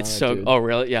 sister hooked It's on so it, dude. Oh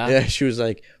really? Yeah. Yeah, she was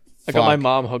like, I got my fuck.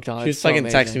 mom hooked on it. She was It's so fucking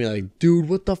texting amazing. me like, dude,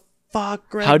 what the fuck,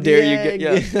 Greg? How the dare you egg?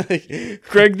 get-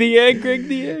 Greg the Egg, Greg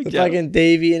the Egg. The Yeah. fucking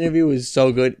Davey interview was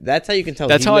so good. That's how you can tell.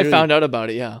 That's he how I literally- found out about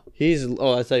it, yeah.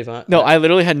 That's how you found. No, I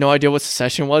literally had no idea what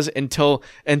Succession was until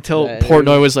Yeah,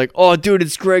 Portnoy was like, "Oh, dude,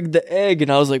 it's Greg the Egg,"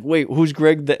 and I was like, "Wait, who's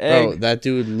Greg the Egg?" Bro, that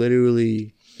dude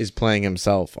literally is playing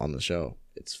himself on the show.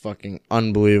 It's fucking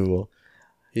unbelievable.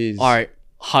 He's All right,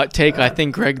 hot take. I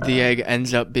think Greg the Egg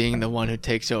ends up being the one who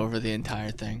takes over the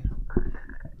entire thing.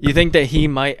 You think that he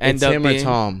might end It's up him being? or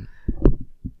Tom,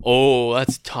 Oh,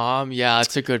 that's Tom. Yeah,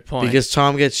 that's a good point. because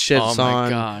Tom gets shits Oh my on.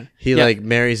 God. He Yeah. like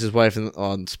marries his wife and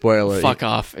on spoiler. fuck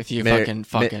off if you fucking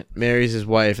fuck it. Marries his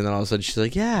wife and then all of a sudden she's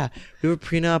like, yeah, we were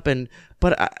prenup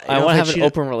but I want to have an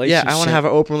open relationship. Yeah, I want to have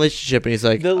an open relationship, and he's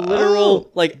like, The literal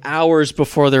like hours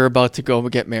before they're about to go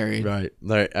get married. right,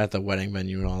 like at the wedding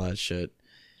venue and all that shit.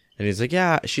 And he's like,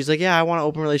 yeah. She's like, yeah, I want an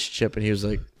open relationship. And he was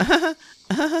like,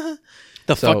 The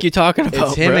The fuck you talking about?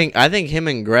 It's him. bro? I think him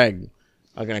and Greg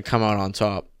are gonna come out on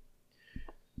top.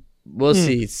 We'll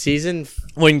see.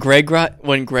 When Greg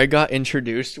got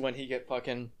introduced, when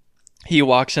he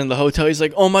walks in the hotel, he's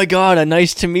like, "Oh my god,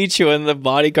 nice to meet you," and the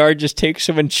bodyguard just takes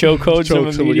him and chokeholds him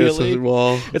immediately.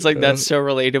 It's like that's so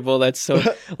relatable. That's so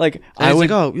like I was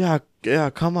like, "Oh yeah,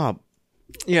 come up."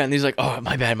 Yeah, and he's like, "Oh,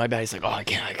 my bad." He's like, "Oh, I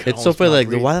can't." It's so funny. Like,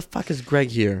 why the fuck is Greg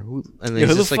here? And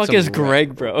Who the fuck is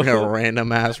Greg, bro? A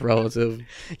random ass relative.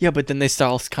 Yeah, but then they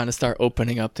start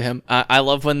opening up to him. I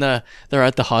love when they're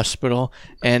at the hospital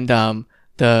and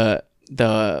the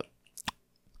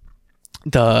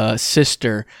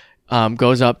sister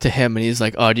goes up to him and he's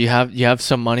like, "Oh, do you have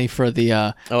some money for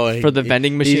the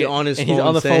vending machine?" He's on his phone. He's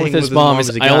on the phone with his mom. mom.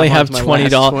 I only have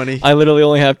 $20. I literally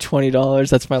only have $20.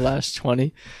 That's my last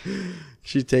 20.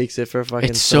 She takes it for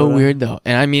fucking. It's so weird though,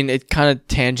 and I mean, it kind of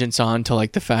tangents on to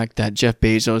like the fact that Jeff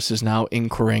Bezos is now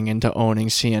inquiring into owning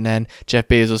CNN. Jeff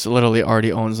Bezos literally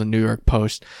already owns the New York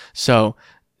Post, so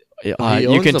he owns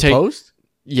you can the take. Post?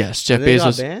 Yes, Jeff And they got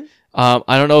Bezos. banned?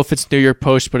 I don't know if it's New York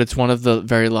Post, but it's one of the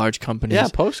very large companies. Yeah,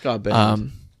 Post got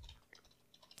banned.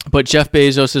 But Jeff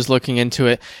Bezos is looking into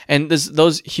it, and there's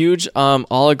those huge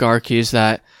oligarchies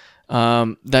that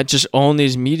just own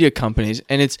these media companies,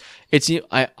 and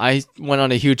I went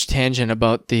on a huge tangent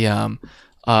about the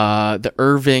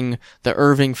Irving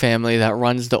family that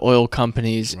runs the oil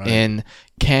companies in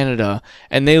Canada,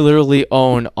 and they literally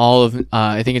own all of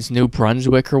I think it's New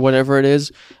Brunswick or whatever it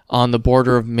is on the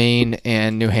border of Maine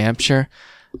and New Hampshire.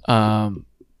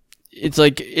 It's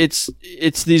like it's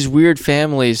these weird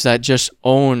families that just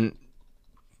own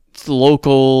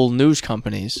local news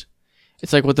companies.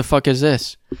 It's like, what the fuck is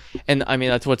this? And I mean,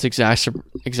 that's what's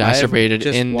exacerbated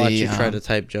in the. You try to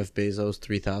type Jeff Bezos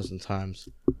 3,000 times.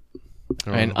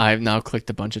 And I've now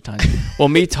clicked a bunch of times. Well,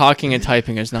 me talking and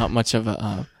typing is not much of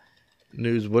a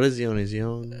news. What is he on? Is he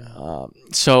on?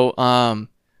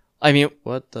 I mean,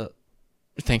 what the?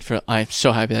 I'm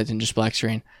so happy that didn't just black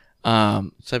screen.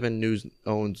 Type in news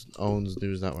owns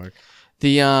News Network.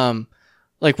 The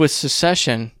like with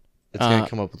Secession. It's gonna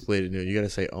come up with related news. You gotta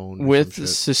say own. With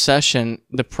Secession,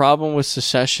 the problem with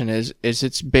Secession is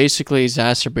it's basically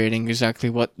exacerbating exactly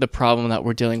what the problem that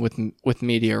we're dealing with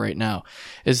media right now.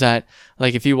 Is that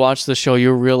like if you watch the show,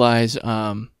 you'll realize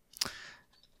that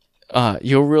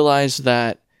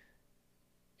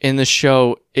in the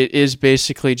show it is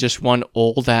basically just one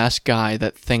old ass guy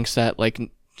that thinks that like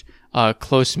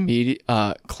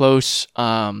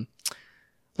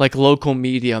like local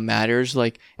media matters.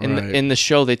 Like in the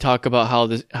show, they talk about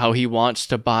how he wants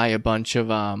to buy a bunch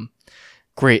of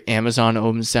great Amazon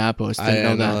owns Zappos. Didn't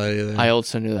know that. I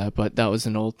also knew that, but that was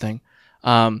an old thing.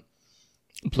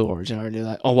 Blue Origin, I already knew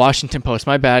that. Oh, Washington Post.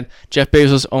 My bad. Jeff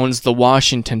Bezos owns the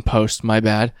Washington Post. My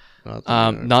bad.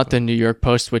 Not the New York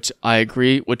Post, which I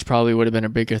agree, which probably would have been a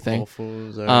bigger thing.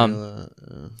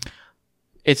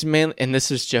 It's mainly, and this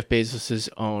is Jeff Bezos's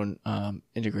own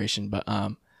integration, but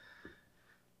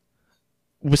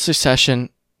with Secession,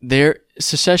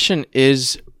 Secession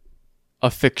is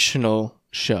a fictional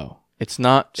show. It's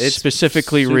not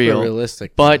specifically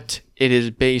realistic, but it is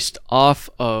based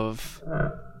off of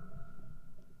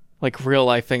like real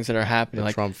life things that are happening,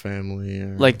 like Trump family.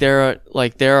 Like there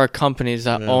are companies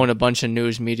that own a bunch of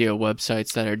news media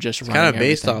websites that are just running kind of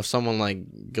based everything. off someone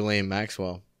like Ghislaine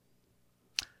Maxwell.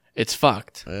 It's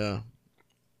fucked. Yeah.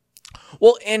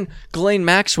 Well, and Ghislaine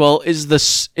Maxwell is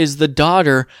the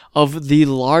daughter of the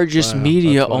largest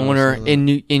media owner in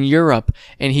Europe,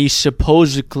 and he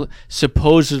supposedly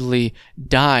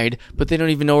died, but they don't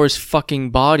even know where his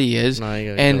fucking body is. No, he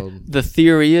got and killed. The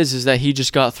theory is that he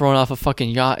just got thrown off a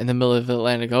fucking yacht in the middle of the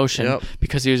Atlantic Ocean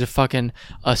because he was a fucking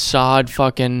Assad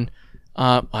fucking.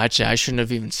 Actually, I shouldn't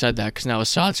have even said that because now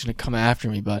Assad's gonna come after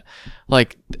me. But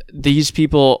like, these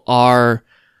people are.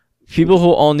 People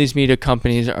who own these media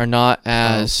companies are not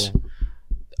as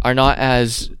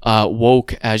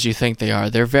woke as you think they are.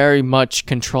 They're very much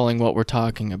controlling what we're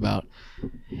talking about.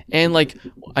 And like,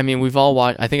 I mean, we've all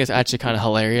watched. I think it's actually kind of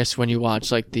hilarious when you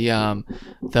watch like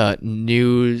the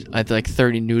news, like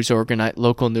 30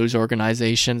 local news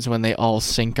organizations when they all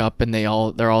sync up and they're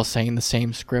all saying the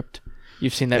same script.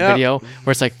 You've seen that video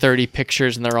where it's like 30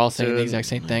 pictures and they're all saying the exact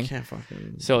same thing.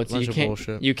 So it's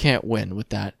you can't win with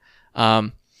that.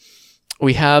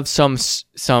 We have some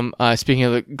speaking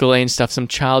of the Ghislaine stuff, some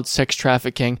child sex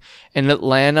trafficking in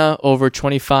Atlanta, over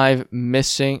 25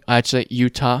 missing. Actually,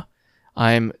 Utah.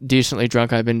 I'm decently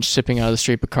drunk. I've been sipping out of the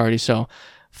street Bacardi, so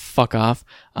fuck off.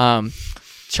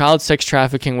 Child sex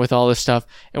trafficking with all this stuff.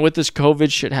 And with this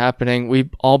COVID shit happening, we've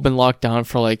all been locked down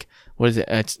for like, what is it?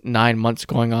 It's 9 months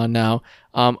going on now.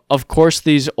 Of course,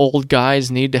 these old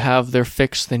guys need to have their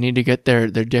fix. They need to get their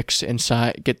dicks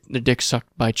inside, get their dicks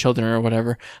sucked by children or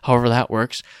whatever, however that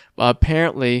works.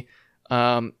 Apparently,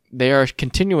 they are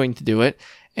continuing to do it.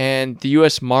 And the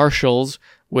U.S. Marshals,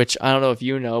 which I don't know if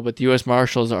you know, but the U.S.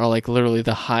 Marshals are like literally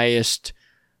the highest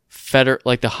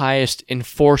the highest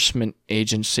enforcement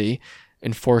agency.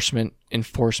 Enforcement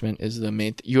is the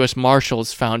main U.S.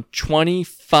 Marshals found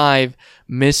 25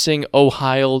 missing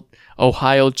Ohio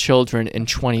children in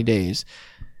 20 days,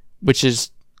 which is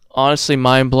honestly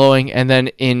mind-blowing. And then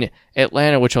in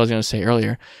Atlanta, which I was going to say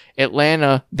earlier,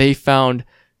 Atlanta, they found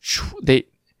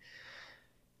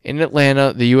in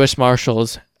Atlanta, the U.S.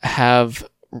 Marshals have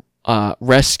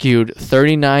rescued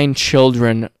 39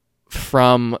 children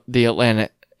from the Atlanta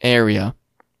area.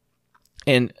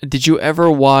 And did you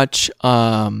ever watch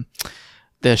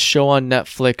the show on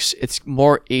Netflix? It's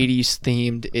more 80s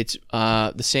themed. It's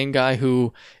the same guy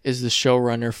who is the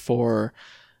showrunner for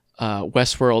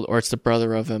Westworld, or it's the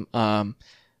brother of him.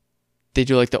 They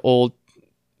do like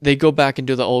they go back and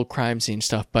do the old crime scene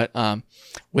stuff. But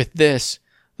with this,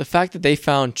 the fact that they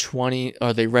found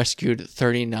they rescued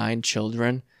 39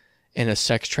 children in a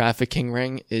sex trafficking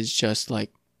ring is just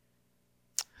like,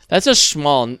 that's a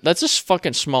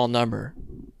fucking small number.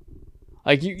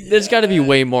 Like, there's got to be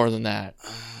way more than that.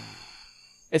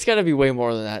 It's got to be way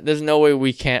more than that. There's no way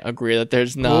we can't agree that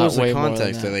there's not way more than that. What was the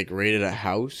context? They like raided a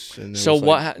house, and so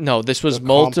what? No, this was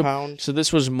multiple. So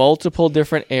this was multiple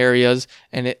different areas,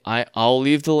 and I'll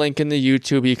leave the link in the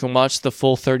YouTube. You can watch the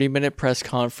full 30-minute press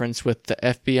conference with the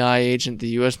FBI agent, the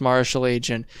U.S. Marshal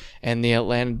agent, and the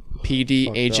Atlanta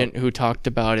PD agent who talked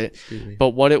about it. But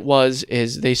what it was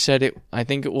is they said it. I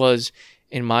think it was,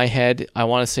 in my head, I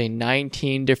want to say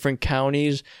 19 different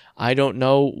counties. I don't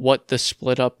know what the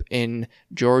split up in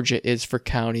Georgia is for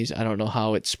counties. I don't know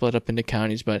how it's split up into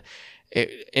counties, but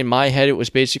in my head, it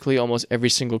was basically almost every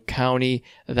single county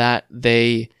that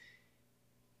they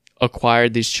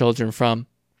acquired these children from,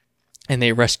 and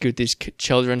they rescued these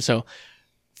children. So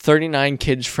 39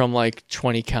 kids from like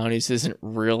 20 counties isn't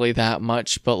really that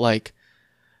much, but like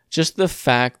just the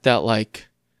fact that like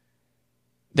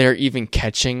they're even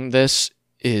catching this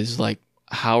is like,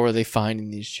 how are they finding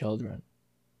these children?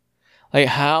 Like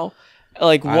how?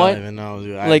 Like what? I don't even know,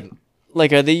 dude.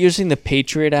 Like are they using the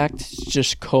Patriot Act to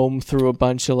just comb through a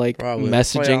bunch of like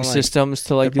messaging systems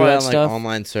to like do that stuff? Like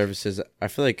online services. I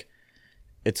feel like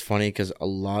it's funny because a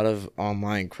lot of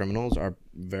online criminals are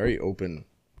very open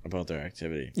about their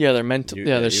activity. Yeah, they're mental.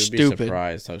 They're stupid. You'd be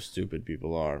surprised how stupid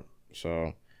people are.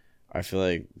 So I feel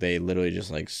like they literally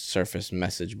just like surface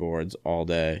message boards all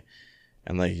day.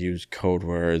 And like use code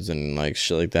words and like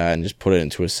shit like that, and just put it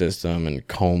into a system and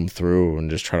comb through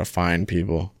and just try to find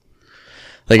people.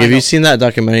 Like, have you seen that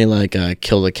documentary, like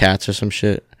Kill the Cats or some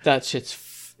shit? That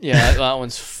shit's that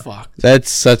one's fucked.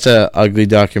 That's such a ugly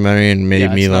documentary and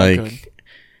made me like,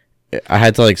 I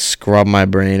had to like scrub my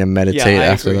brain and meditate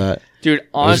after that. Dude,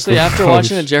 honestly, after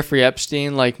watching the Jeffrey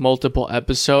Epstein, like, multiple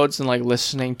episodes and, like,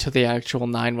 listening to the actual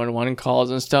 911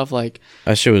 calls and stuff, like...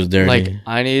 That shit was dirty. Like,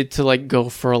 I needed to, like, go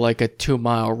for, like, a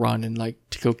 2-mile run and, like,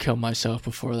 to go kill myself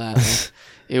before that. Like,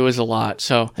 it was a lot.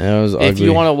 So, if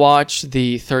you want to watch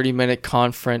the 30-minute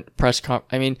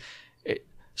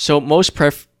most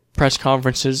press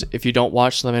conferences, if you don't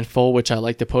watch them in full, which I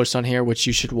like to post on here, which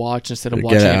you should watch instead of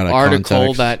watching an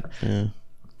article that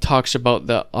talks about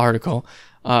the article...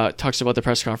 talks about the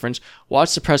press conference.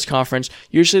 Watch the press conference.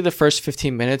 Usually the first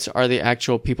 15 minutes are the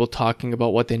actual people talking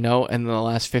about what they know, and then the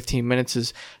last 15 minutes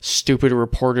is stupid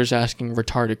reporters asking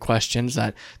retarded questions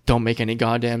that don't make any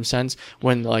goddamn sense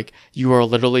when, like, you are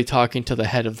literally talking to the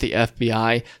head of the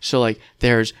FBI. So, like,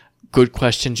 there's good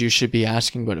questions you should be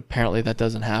asking, but apparently that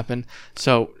doesn't happen.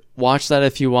 So watch that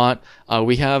if you want.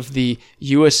 We have the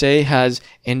USA has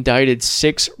indicted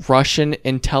 6 Russian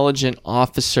intelligence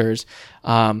officers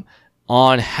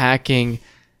on hacking.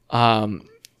 I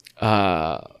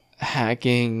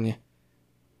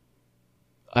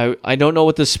don't know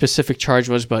what the specific charge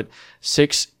was, but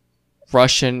 6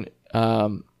 Russian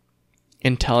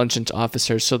intelligence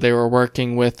officers. So they were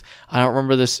working with, I don't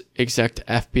remember this exact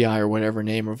FBI or whatever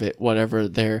name of it, whatever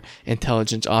their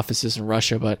intelligence offices in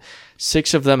Russia, but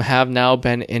 6 of them have now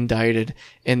been indicted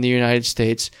in the United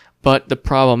States. But the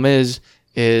problem is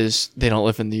they don't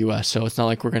live in the U.S., so it's not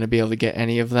like we're going to be able to get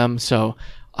any of them. So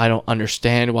I don't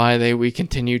understand why we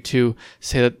continue to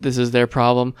say that this is their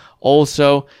problem.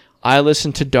 Also, I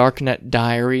listen to Darknet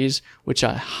Diaries, which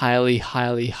I highly,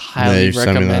 highly, highly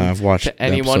recommend to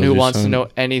anyone who wants to know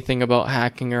anything about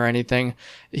hacking or anything.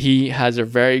 He has a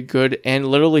very good and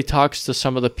literally talks to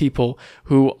some of the people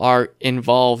who are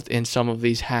involved in some of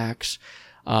these hacks.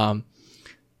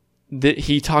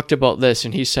 he talked about this,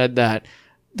 and he said that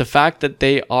the fact that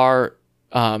they are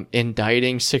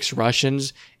indicting 6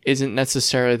 Russians isn't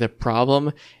necessarily the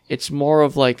problem. It's more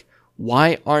of like,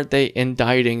 why aren't they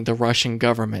indicting the Russian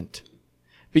government?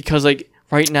 Because like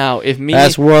right now, if me,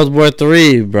 that's World War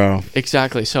III, bro.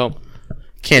 Exactly. So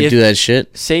Can't do that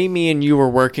shit. say me and you were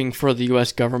working for the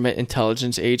U.S. government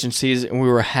intelligence agencies and we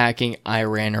were hacking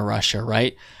Iran or Russia,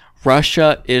 right?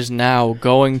 Russia is now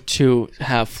going to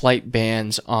have flight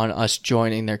bans on us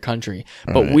joining their country.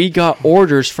 But we got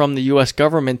orders from the U.S.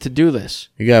 government to do this.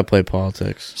 You gotta play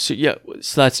politics. So yeah,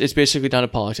 so it's basically down to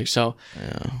politics. So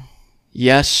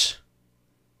yes,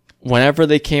 whenever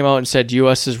they came out and said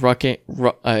U.S. is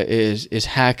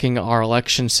hacking our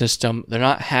election system, they're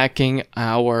not hacking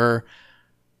our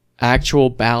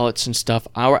actual ballots and stuff.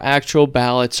 Our actual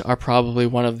ballots are probably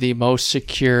one of the most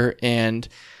secure and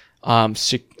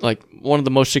like one of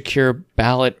the most secure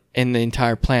ballot in the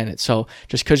entire planet. So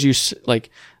just because you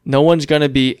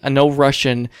no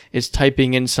Russian is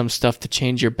typing in some stuff to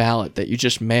change your ballot that you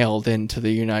just mailed into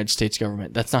the United States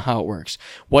government. That's not how it works.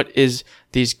 What is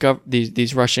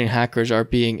these Russian hackers are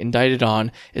being indicted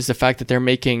on is the fact that they're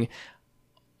making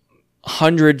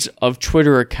hundreds of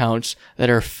Twitter accounts that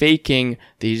are faking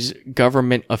these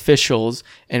government officials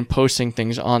and posting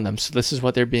things on them. So this is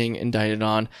what they're being indicted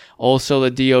on. Also,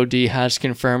 the DoD has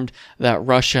confirmed that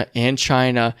Russia and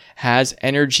China has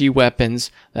energy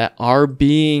weapons that are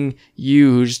being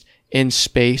used in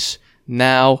space.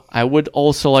 Now, I would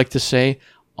also like to say,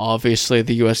 obviously,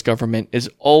 the U.S. government is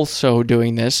also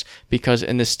doing this because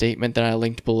in the statement that I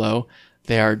linked below,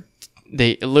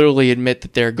 they literally admit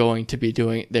that they're doing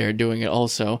it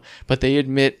also, but they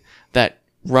admit that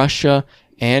Russia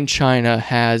and China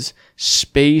has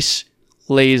space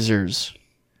lasers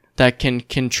that can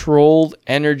control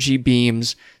energy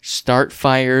beams, start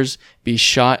fires, be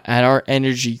shot at our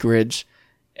energy grids,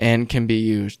 and can be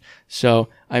used. So,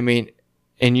 I mean,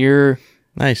 in your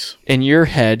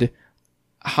head,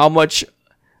 how much,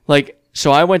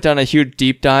 so I went down a huge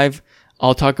deep dive.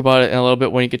 I'll talk about it in a little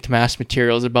bit when you get to mass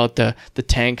materials about the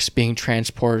tanks being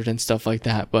transported and stuff like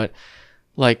that. But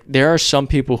there are some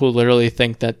people who literally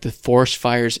think that the forest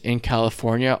fires in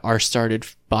California are started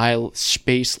by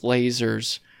space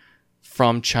lasers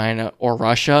from China or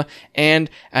Russia. And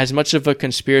as much of a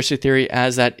conspiracy theory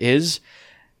as that is,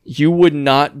 you would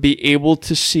not be able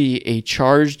to see a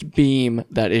charged beam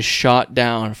that is shot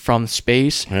down from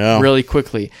space really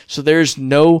quickly. So there's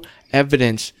no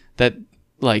evidence that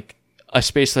a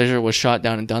space laser was shot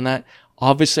down and done that.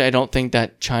 Obviously, I don't think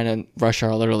that China and Russia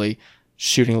are literally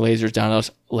shooting lasers down at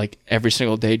us every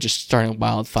single day, just starting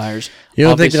wildfires. You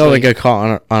don't think they'll get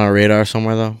caught on a radar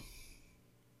somewhere, though?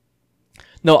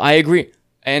 No, I agree.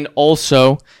 And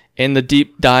also, in the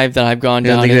deep dive that I've gone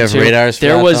down into, have radars for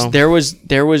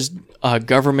there was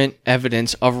government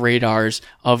evidence of radars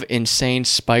of insane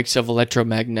spikes of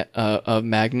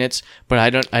magnets, but I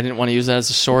didn't want to use that as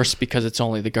a source because it's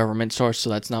only the government source, so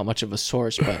that's not much of a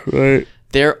source. But right.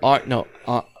 There are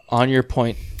on your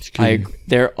point,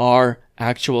 there are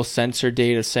actual sensor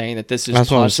data saying that this is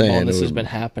possible and this has been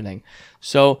happening.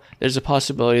 So there's a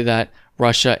possibility that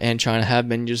Russia and China have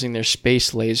been using their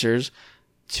space lasers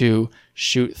to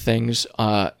shoot things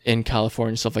in California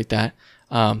and stuff like that.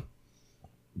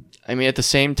 I mean, at the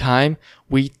same time,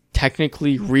 we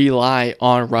technically rely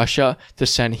on Russia to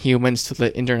send humans to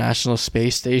the International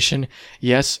Space Station.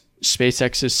 Yes,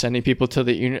 SpaceX is sending people to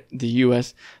the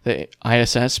US, the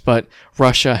ISS, but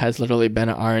Russia has literally been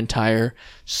our entire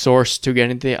source to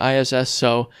get into the ISS,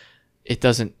 so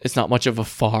it's not much of a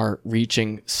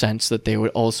far-reaching sense that they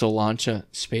would also launch a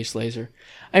space laser.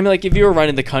 I mean, if you were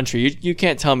running the country, you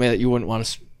can't tell me that you wouldn't want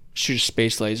to shoot a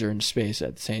space laser into space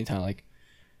at the same time.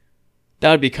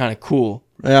 That would be kind of cool.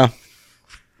 Yeah.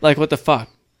 What the fuck?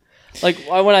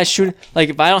 Why would I shoot?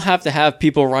 If I don't have to have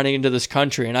people running into this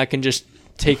country and I can just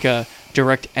take a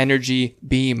direct energy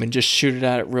beam and just shoot it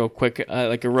at it real quick,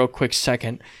 a real quick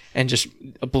second, and just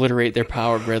obliterate their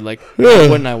power grid, why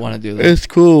wouldn't I want to do that? It's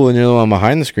cool when you're the one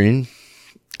behind the screen.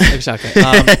 Exactly.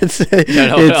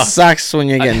 It sucks when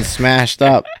you're getting smashed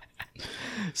up.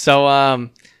 So,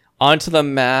 onto the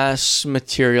mass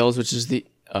materials, which is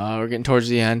we're getting towards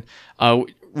the end.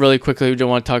 Really quickly, we don't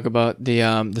want to talk about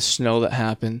the snow that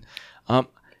happened.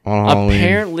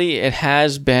 Apparently, it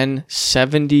has been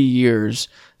 70 years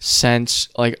since,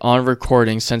 on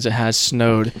recording, since it has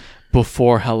snowed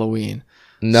before Halloween.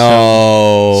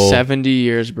 No. So, 70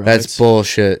 years, bro. That's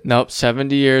bullshit. Nope,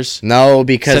 70 years. No,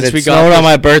 because it snowed on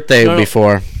my birthday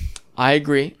before. I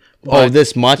agree. Oh,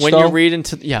 this much, when though? you read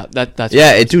into... Yeah, that's...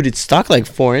 Yeah, it stuck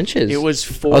 4 inches. It was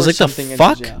 4 I was like, something the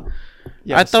fuck? inches.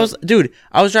 Yeah, I thought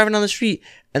I was driving down the street,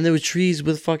 and there were trees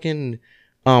with fucking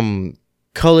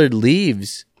colored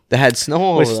leaves that had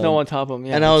snow over with them. snow on top of them.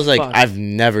 Yeah, and I was like, fucked. I've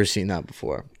never seen that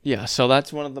before. Yeah, so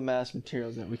that's one of the mass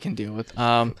materials that we can deal with.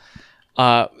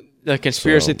 The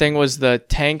conspiracy thing was the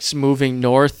tanks moving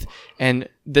north, and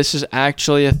this is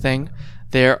actually a thing.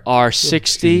 There are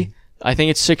 60, I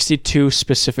think it's 62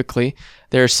 specifically.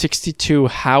 There are 62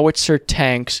 howitzer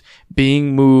tanks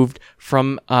being moved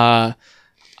from, I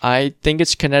think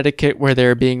it's Connecticut where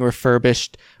they're being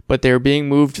refurbished, but they're being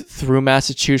moved through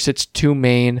Massachusetts to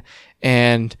Maine,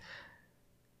 and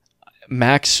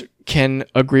Max can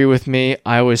agree with me.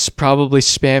 I was probably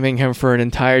spamming him for an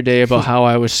entire day about how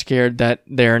I was scared that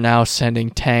they're now sending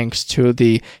tanks to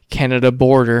the Canada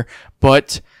border.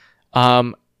 But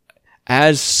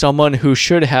as someone who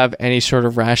should have any sort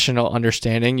of rational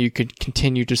understanding, you could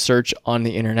continue to search on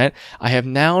the internet. I have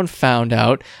now found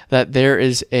out that there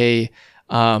is a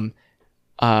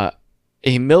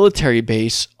military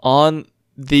base on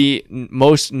the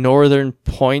most northern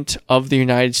point of the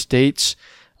United States,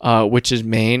 which is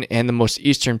Maine, and the most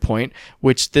eastern point,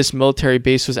 which this military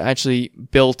base was actually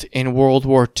built in World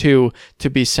War II to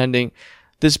be sending.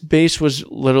 This base was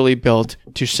literally built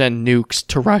to send nukes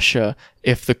to Russia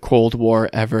if the Cold War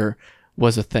ever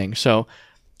was a thing. So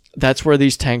that's where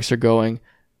these tanks are going.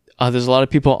 There's a lot of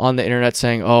people on the internet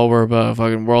saying, oh, we're about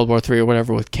fucking World War III or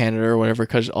whatever with Canada or whatever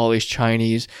because all these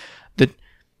Chinese,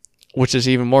 which is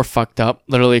even more fucked up.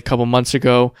 Literally a couple months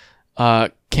ago,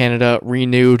 Canada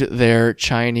renewed their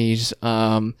Chinese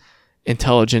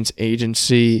intelligence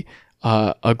agency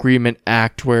agreement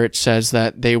act where it says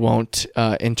that they won't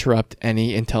interrupt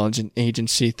any intelligence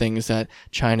agency things that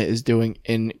China is doing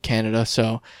in Canada.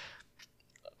 So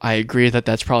I agree that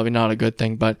that's probably not a good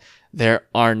thing, but there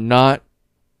are not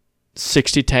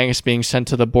 60 tanks being sent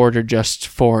to the border just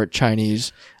for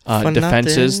Chinese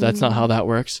defenses. Nothing. That's not how that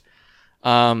works.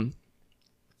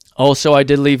 Also, I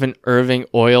did leave an Irving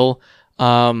Oil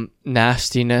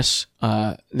nastiness.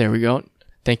 There we go.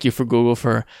 Thank you for Google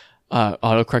for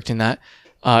auto-correcting that.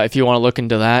 If you want to look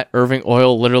into that, Irving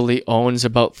Oil literally owns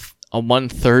about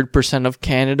 1/3% of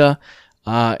Canada,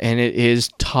 and it is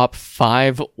top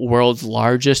 5 world's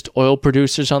largest oil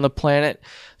producers on the planet.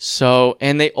 So,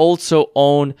 and they also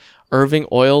own Irving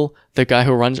Oil. The guy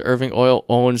who runs Irving Oil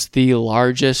owns the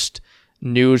largest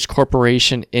news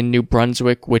corporation in New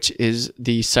Brunswick, which is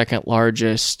the second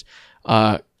largest,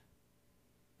 whatever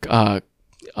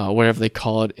they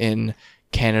call it in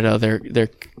Canada, their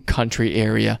country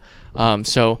area.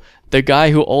 So the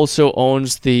guy who also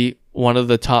owns one of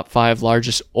the top 5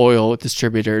 largest oil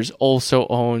distributors also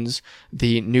owns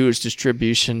the news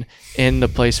distribution in the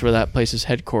place where that place is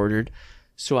headquartered.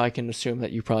 So I can assume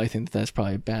that you probably think that that's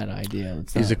probably a bad idea.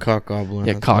 He's a cock gobbler.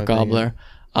 Yeah, cock gobbler.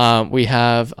 We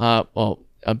have,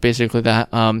 basically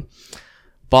that.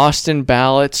 Boston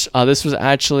ballots. This was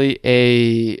actually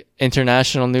a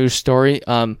international news story.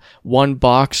 One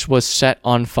box was set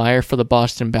on fire for the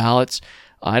Boston ballots.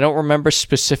 I don't remember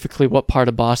specifically what part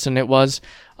of Boston it was,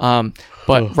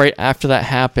 but right after that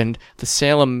happened, the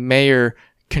Salem mayor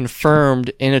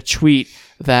confirmed in a tweet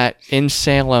that in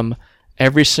Salem,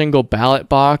 every single ballot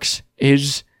box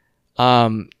is,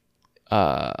 every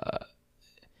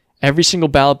single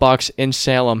ballot box in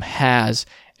Salem has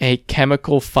a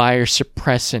chemical fire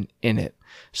suppressant in it.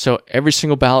 So every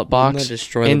single ballot box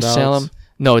in Salem,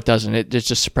 no, it doesn't. It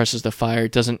just suppresses the fire.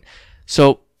 It doesn't.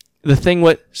 So the thing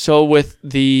with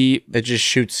it just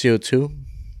shoots CO2.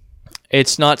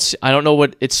 It's not. I don't know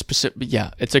what it's specific. But yeah,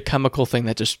 it's a chemical thing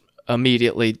that just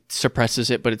immediately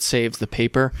suppresses it, but it saves the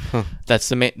paper. That's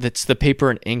the paper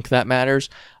and ink that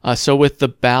matters. So with the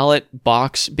ballot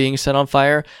box being set on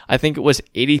fire, I think it was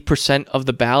 80% of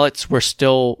the ballots were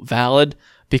still valid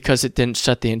because it didn't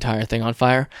set the entire thing on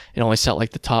fire. It only set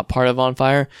like the top part of on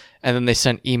fire. And then they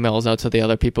sent emails out to the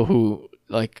other people who,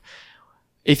 like,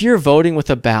 if you're voting with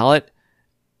a ballot,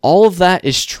 all of that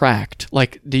is tracked.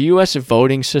 Like, the U.S.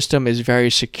 voting system is very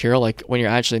secure. Like, when you're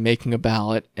actually making a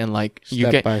ballot and like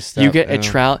you get a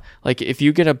trial, like if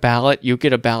you get a ballot, you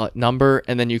get a ballot number,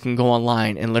 and then you can go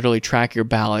online and literally track your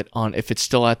ballot on if it's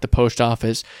still at the post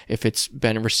office, if it's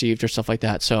been received or stuff like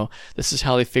that. So this is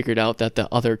how they figured out that the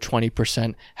other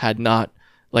 20% had not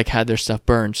had their stuff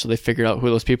burned. So they figured out who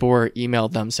those people were,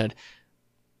 emailed them, said,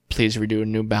 please redo a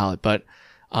new ballot. But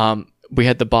we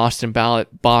had the Boston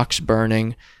ballot box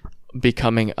burning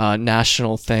becoming a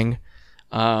national thing.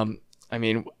 I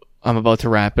mean, I'm about to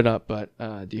wrap it up, but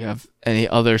do you have any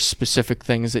other specific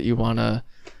things that you want to?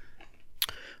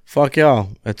 Fuck y'all.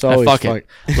 It's always fuck fuck.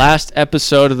 it. Last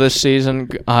episode of this season.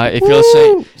 If you're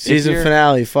listening, Season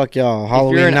finale. Fuck y'all.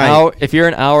 Halloween night. If you're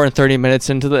an hour and 30 minutes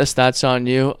into this, that's on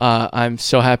you. I'm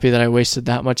so happy that I wasted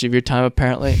that much of your time.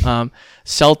 Apparently,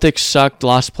 Celtics sucked.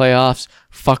 Lost playoffs.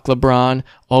 Fuck LeBron.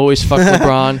 Always fuck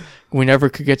LeBron. We never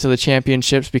could get to the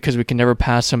championships because we can never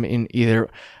pass him in either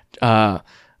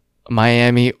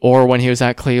Miami or when he was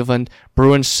at Cleveland.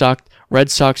 Bruins sucked. Red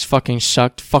Sox fucking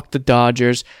sucked. Fuck the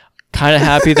Dodgers. Kind of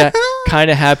happy that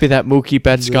Mookie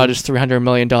Betts got his $300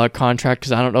 million contract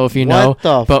because I don't know if you know,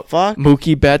 but fuck?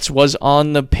 Mookie Betts was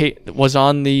on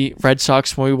the Red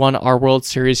Sox when we won our World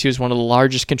Series. He was one of the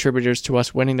largest contributors to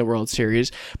us winning the World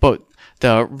Series, but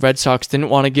the Red Sox didn't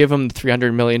want to give him the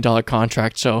 $300 million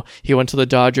contract, so he went to the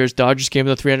Dodgers. Dodgers gave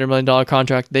him the $300 million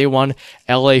contract. They won.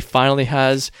 LA finally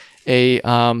has a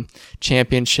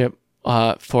championship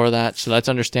for that, so that's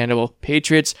understandable.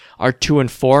 Patriots are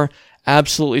 2-4.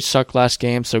 Absolutely suck last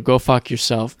game, so go fuck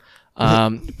yourself.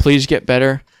 Please get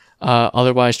better.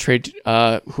 Otherwise, trade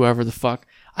whoever the fuck.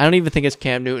 I don't even think it's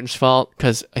Cam Newton's fault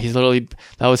because that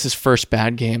was his first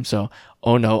bad game. So,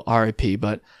 oh no, RIP.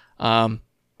 But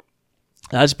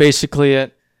that's basically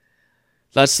it.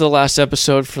 That's the last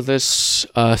episode for this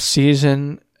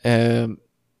season. I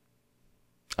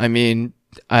mean,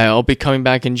 I'll be coming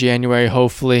back in January,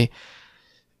 hopefully.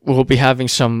 We'll be having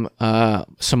some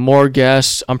more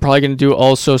guests. I'm probably going to do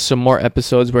also some more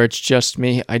episodes where it's just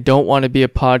me. I don't want to be a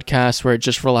podcast where it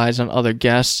just relies on other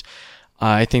guests.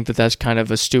 I think that that's kind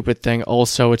of a stupid thing.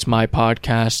 Also, it's my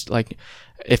podcast. Like,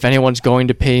 if anyone's going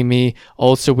to pay me,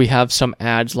 also we have some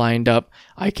ads lined up.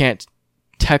 I can't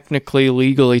technically,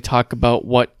 legally talk about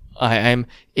what I'm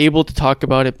able to talk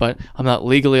about it, but I'm not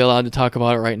legally allowed to talk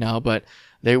about it right now. But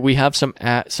we have some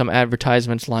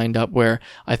advertisements lined up where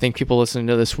I think people listening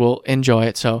to this will enjoy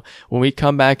it. So when we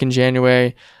come back in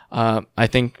January, I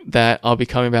think that I'll be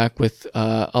coming back with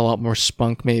a lot more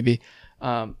spunk maybe.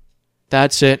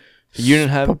 That's it. You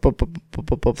didn't have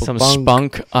some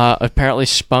spunk. Apparently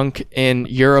spunk in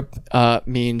Europe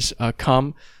means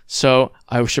come. So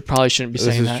I shouldn't be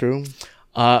saying that. This is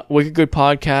true. Wicked Good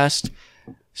Podcast.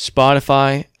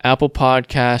 Spotify, Apple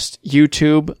Podcast,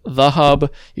 YouTube, The Hub.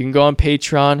 You can go on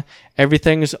Patreon.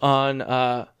 Everything's on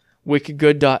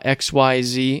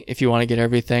wickedgood.xyz if you want to get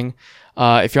everything.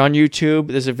 If you're on YouTube,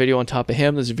 there's a video on top of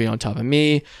him. There's a video on top of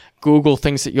me. Google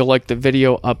thinks that you'll like the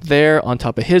video up there on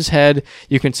top of his head.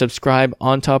 You can subscribe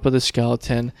on top of the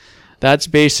skeleton. That's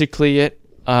basically it.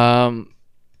 You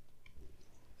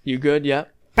good? Yeah.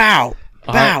 Bow.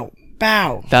 Bow.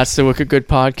 Bow. That's the Wicked Good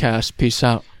Podcast. Peace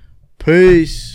out. Peace.